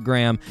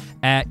Instagram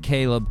at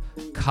Caleb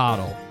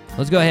Cottle.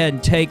 Let's go ahead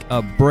and take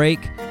a break.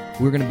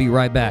 We're going to be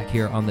right back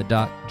here on the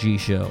Doc G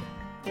Show.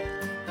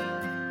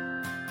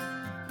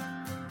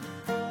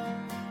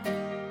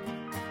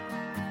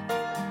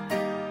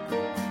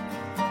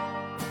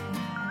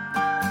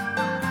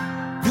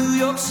 New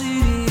York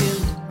City.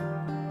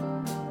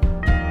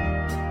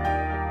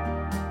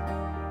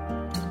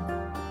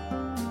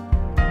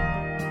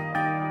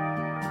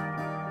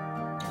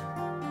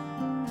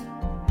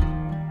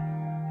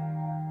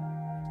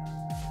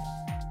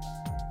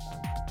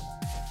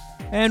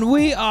 And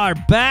we are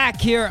back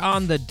here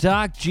on the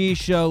Doc G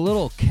Show.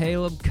 Little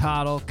Caleb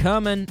Cottle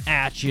coming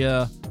at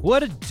you.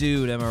 What a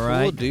dude, am I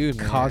right? Cool dude,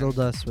 man. Coddled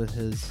us with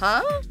his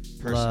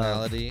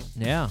personality.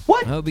 Yeah.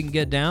 What? I hope he can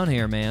get down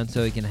here, man,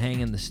 so he can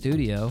hang in the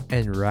studio.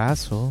 And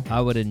wrestle. I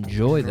would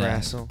enjoy that.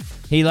 Wrestle.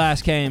 He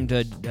last came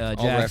to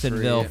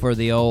Jacksonville for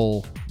the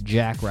old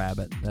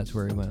Jackrabbit. That's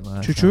where he went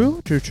last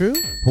time. True.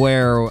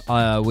 Where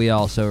we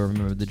also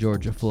remember the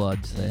Georgia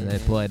Floods. They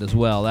played as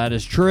well. That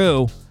is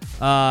true.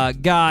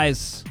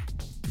 Guys,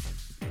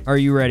 are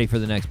you ready for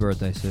the next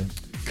birthday suit?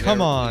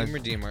 Come on. We can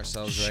redeem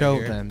ourselves right Show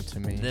here. them to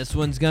me. This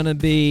one's going to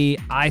be,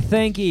 I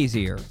think,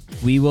 easier.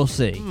 We will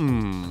see.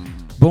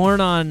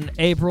 Born on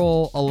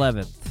April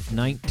 11th,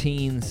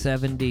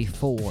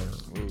 1974. Oh,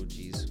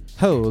 jeez.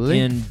 Holy.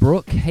 In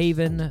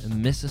Brookhaven,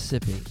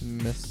 Mississippi.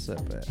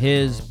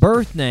 His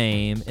birth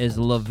name is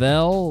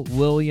Lavelle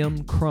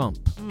William Crump.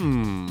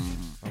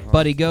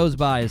 But he goes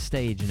by his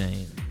stage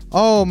name.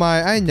 Oh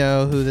my, I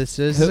know who this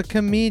is. It's a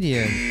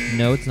comedian.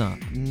 No, it's not.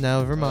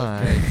 Never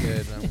mind. Okay,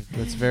 good.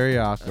 That's very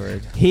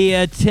awkward. He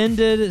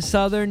attended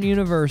Southern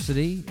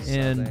University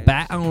in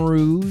Baton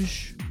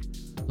Rouge,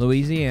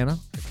 Louisiana.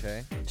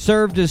 Okay.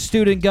 Served as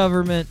student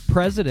government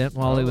president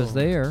while he was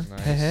there.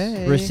 Nice.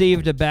 Hey.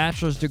 Received a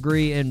bachelor's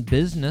degree in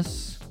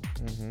business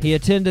He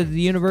attended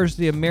the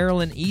University of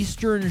Maryland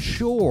Eastern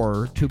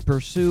Shore to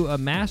pursue a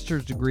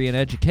master's degree in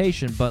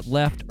education, but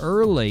left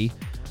early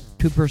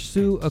to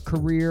pursue a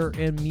career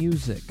in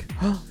music.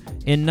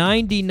 In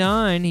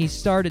 99, he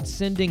started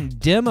sending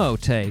demo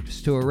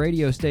tapes to a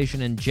radio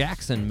station in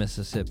Jackson,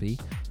 Mississippi.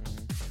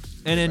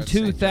 And in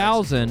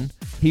 2000,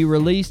 he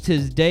released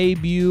his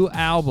debut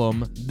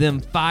album, Them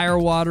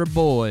Firewater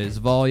Boys,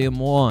 Volume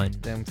 1.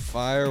 Them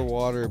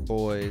Firewater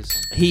Boys.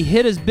 He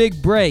hit his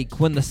big break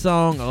when the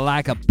song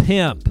Like a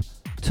Pimp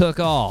took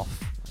off.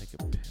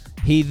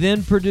 He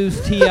then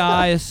produced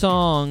T.I.'s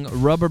song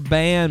Rubber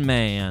Band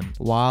Man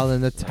while in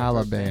the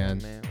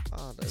Taliban.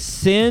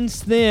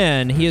 Since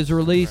then, he has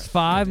released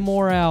 5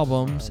 more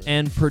albums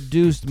and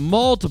produced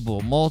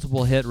multiple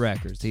hit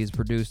records. He's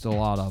produced a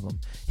lot of them.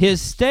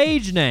 His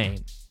stage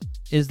name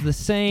is the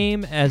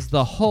same as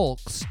the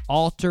Hulk's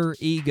alter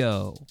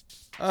ego.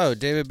 Oh,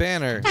 David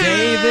Banner.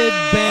 David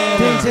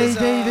Banner.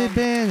 David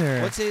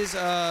Banner. What's his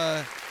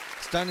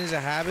Stunting is a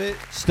Habit?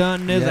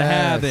 Stunting is a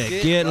habit.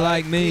 Get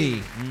like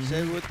me.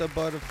 Say with the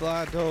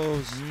butterfly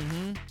toes.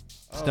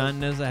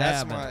 Stunting is a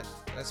habit.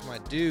 That's my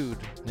dude.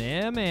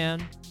 Yeah,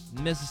 man.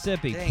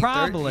 Mississippi. Dang,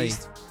 Probably.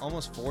 He's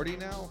almost 40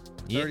 now?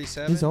 Yeah.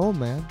 37? He's old,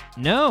 man.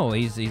 No,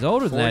 he's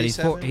older than that.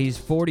 He's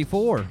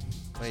 44.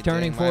 He's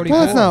turning 44.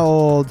 That's not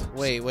old.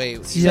 Wait.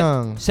 It's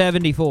young.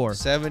 74.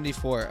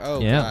 74. Oh,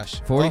 yeah. gosh.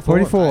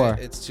 44.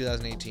 It's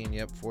 2018.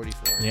 Yep,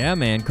 44. Yeah,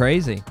 man.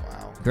 Crazy.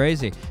 Wow.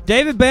 Crazy.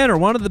 David Banner,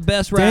 one of the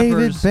best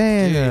rappers.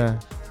 David Banner.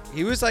 Dude,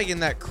 he was like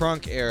in that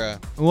crunk era.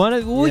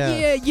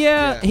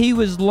 Yeah. He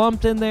was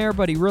lumped in there,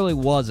 but he really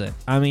wasn't.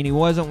 I mean, he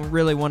wasn't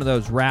really one of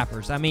those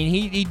rappers. I mean,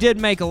 he did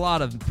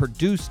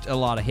produced a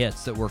lot of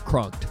hits that were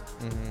crunked.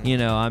 You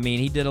know, I mean,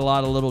 he did a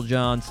lot of Little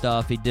John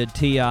stuff. He did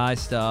T.I.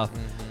 stuff.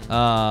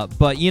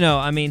 But you know,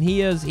 I mean,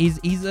 he's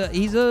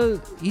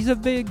a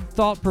big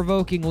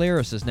thought-provoking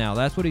lyricist now.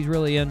 That's what he's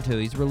really into.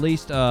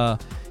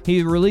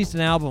 He released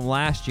an album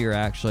last year,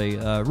 actually,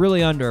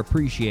 really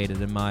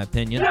underappreciated in my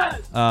opinion.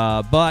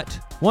 But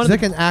he's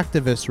like an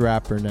activist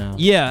rapper now.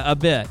 Yeah, a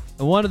bit.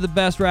 One of the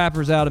best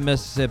rappers out of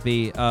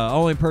Mississippi.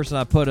 Only person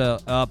I put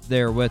up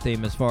there with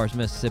him as far as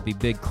Mississippi,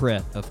 Big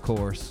Crit, of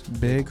course.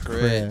 Big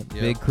Crit.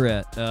 Yep. Big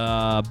Crit.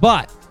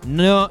 But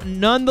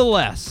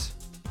nonetheless,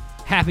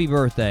 happy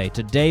birthday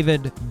to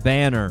David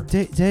Banner.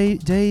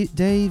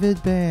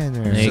 David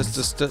Banner.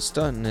 Just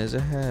stunting is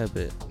a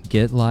habit.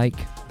 Get like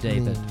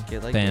David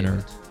Get like Banner.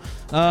 David.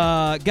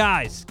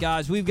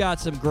 Guys, we've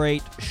got some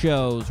great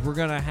shows. We're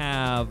going to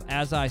have,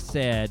 as I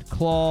said,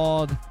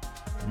 Claude,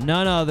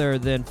 none other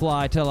than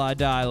Fly Till I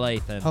Die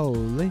Lathan.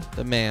 Holy.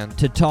 The man.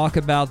 To talk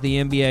about the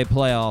NBA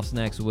playoffs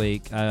next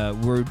week.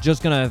 We're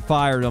just going to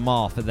fire them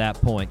off at that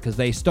point because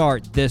they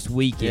start this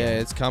weekend. Yeah,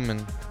 it's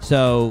coming.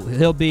 So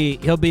he'll be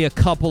a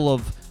couple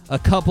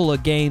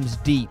of games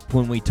deep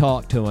when we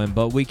talk to him,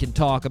 but we can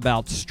talk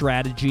about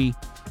strategy.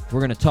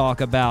 We're going to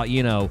talk about,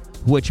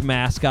 which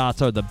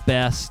mascots are the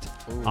best.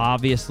 Ooh,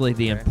 obviously,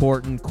 the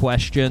important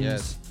questions.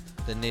 Yes,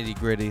 the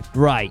nitty-gritty.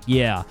 Right,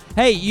 yeah.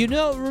 Hey,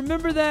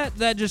 remember that?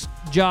 That just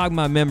jogged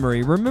my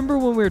memory. Remember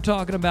when we were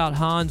talking about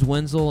Hans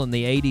Wenzel and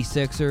the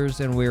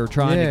 86ers, and we were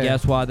trying to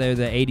guess why they're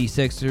the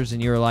 86ers,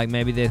 and you were like,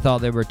 maybe they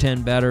thought they were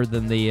 10 better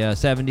than the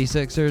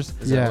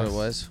 76ers? Is that what it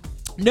was?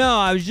 No,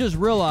 I was just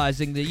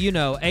realizing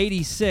that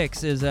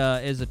 86 is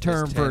a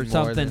term for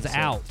something's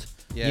out.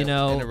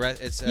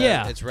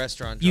 Yeah, it's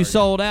restaurant. You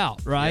sold out,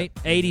 right?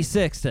 Yep.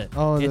 86.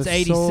 It's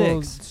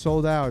 86.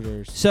 Sold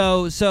outers.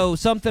 So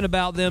something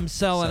about them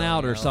selling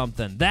out or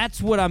something.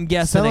 That's what I'm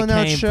guessing selling it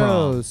came out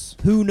shows.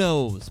 from. Who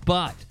knows?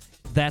 But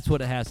that's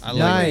what it has to do. I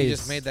like that you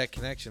just made that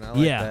connection. I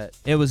like that.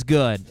 It was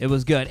good. It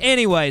was good.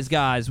 Anyways,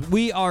 guys,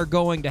 we are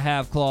going to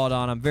have Claude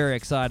on. I'm very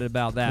excited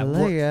about that.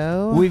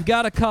 Leo. We've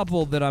got a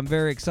couple that I'm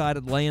very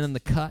excited laying in the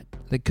cut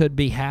that could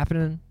be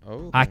happening.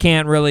 Oh, I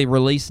can't really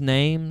release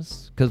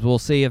names because we'll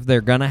see if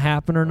they're gonna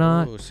happen or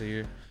not. Oh,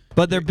 so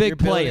but they're big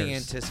players.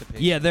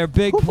 Anticipation. Yeah, they're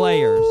big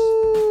players.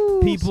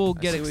 People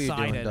I get see what you're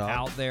doing, excited Doc.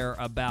 out there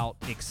about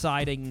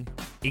exciting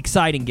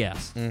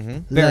guests.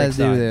 Mm-hmm. Very Let's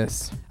do excited.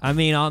 this. I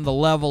mean, on the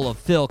level of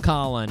Phil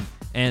Collin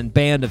and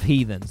Band of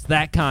Heathens,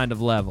 that kind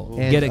of level.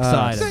 And get us.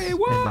 excited. Say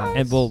what? And I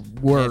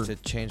have to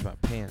change my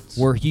pants.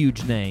 we're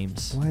huge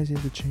names Why does he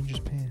have to change his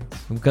pants?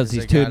 because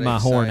he's I got tooting my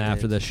horn excited.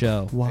 after the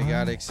show. Why? I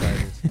got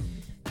excited.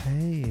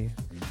 Hey.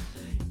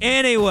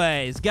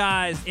 Anyways,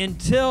 guys,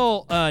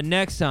 until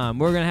next time,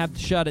 we're gonna have to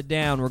shut it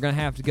down. We're gonna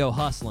have to go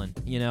hustling.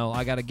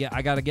 I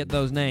gotta get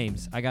those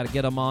names. I gotta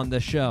get them on the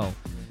show.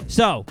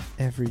 So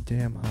Every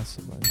damn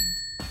hustling.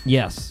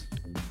 yes,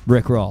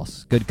 Rick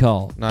Ross, good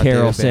call. Not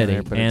Carroll David City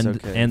Banner, but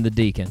it's okay. and the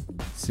Deacon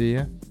See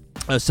ya.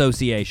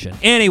 Association.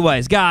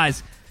 Anyways,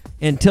 guys,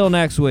 until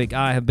next week,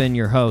 I have been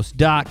your host,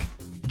 Doc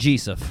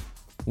Jessup.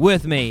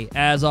 With me,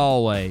 as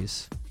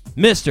always,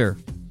 Mr.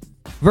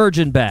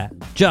 Virgin Bat,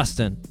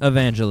 Justin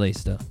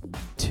Evangelista.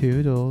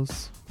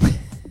 Toodles.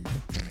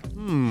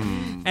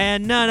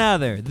 And none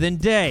other than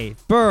Dave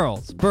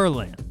Burles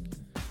Berlin.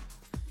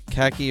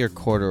 Khaki or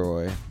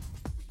corduroy?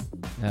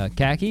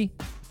 Khaki?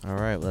 All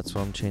right, that's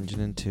what I'm changing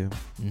into.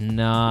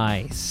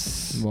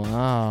 Nice.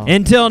 Wow.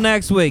 Until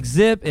next week,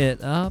 zip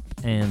it up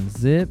and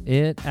zip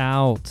it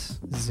out.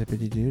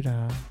 Zippity doo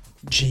dah.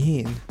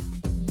 Gene.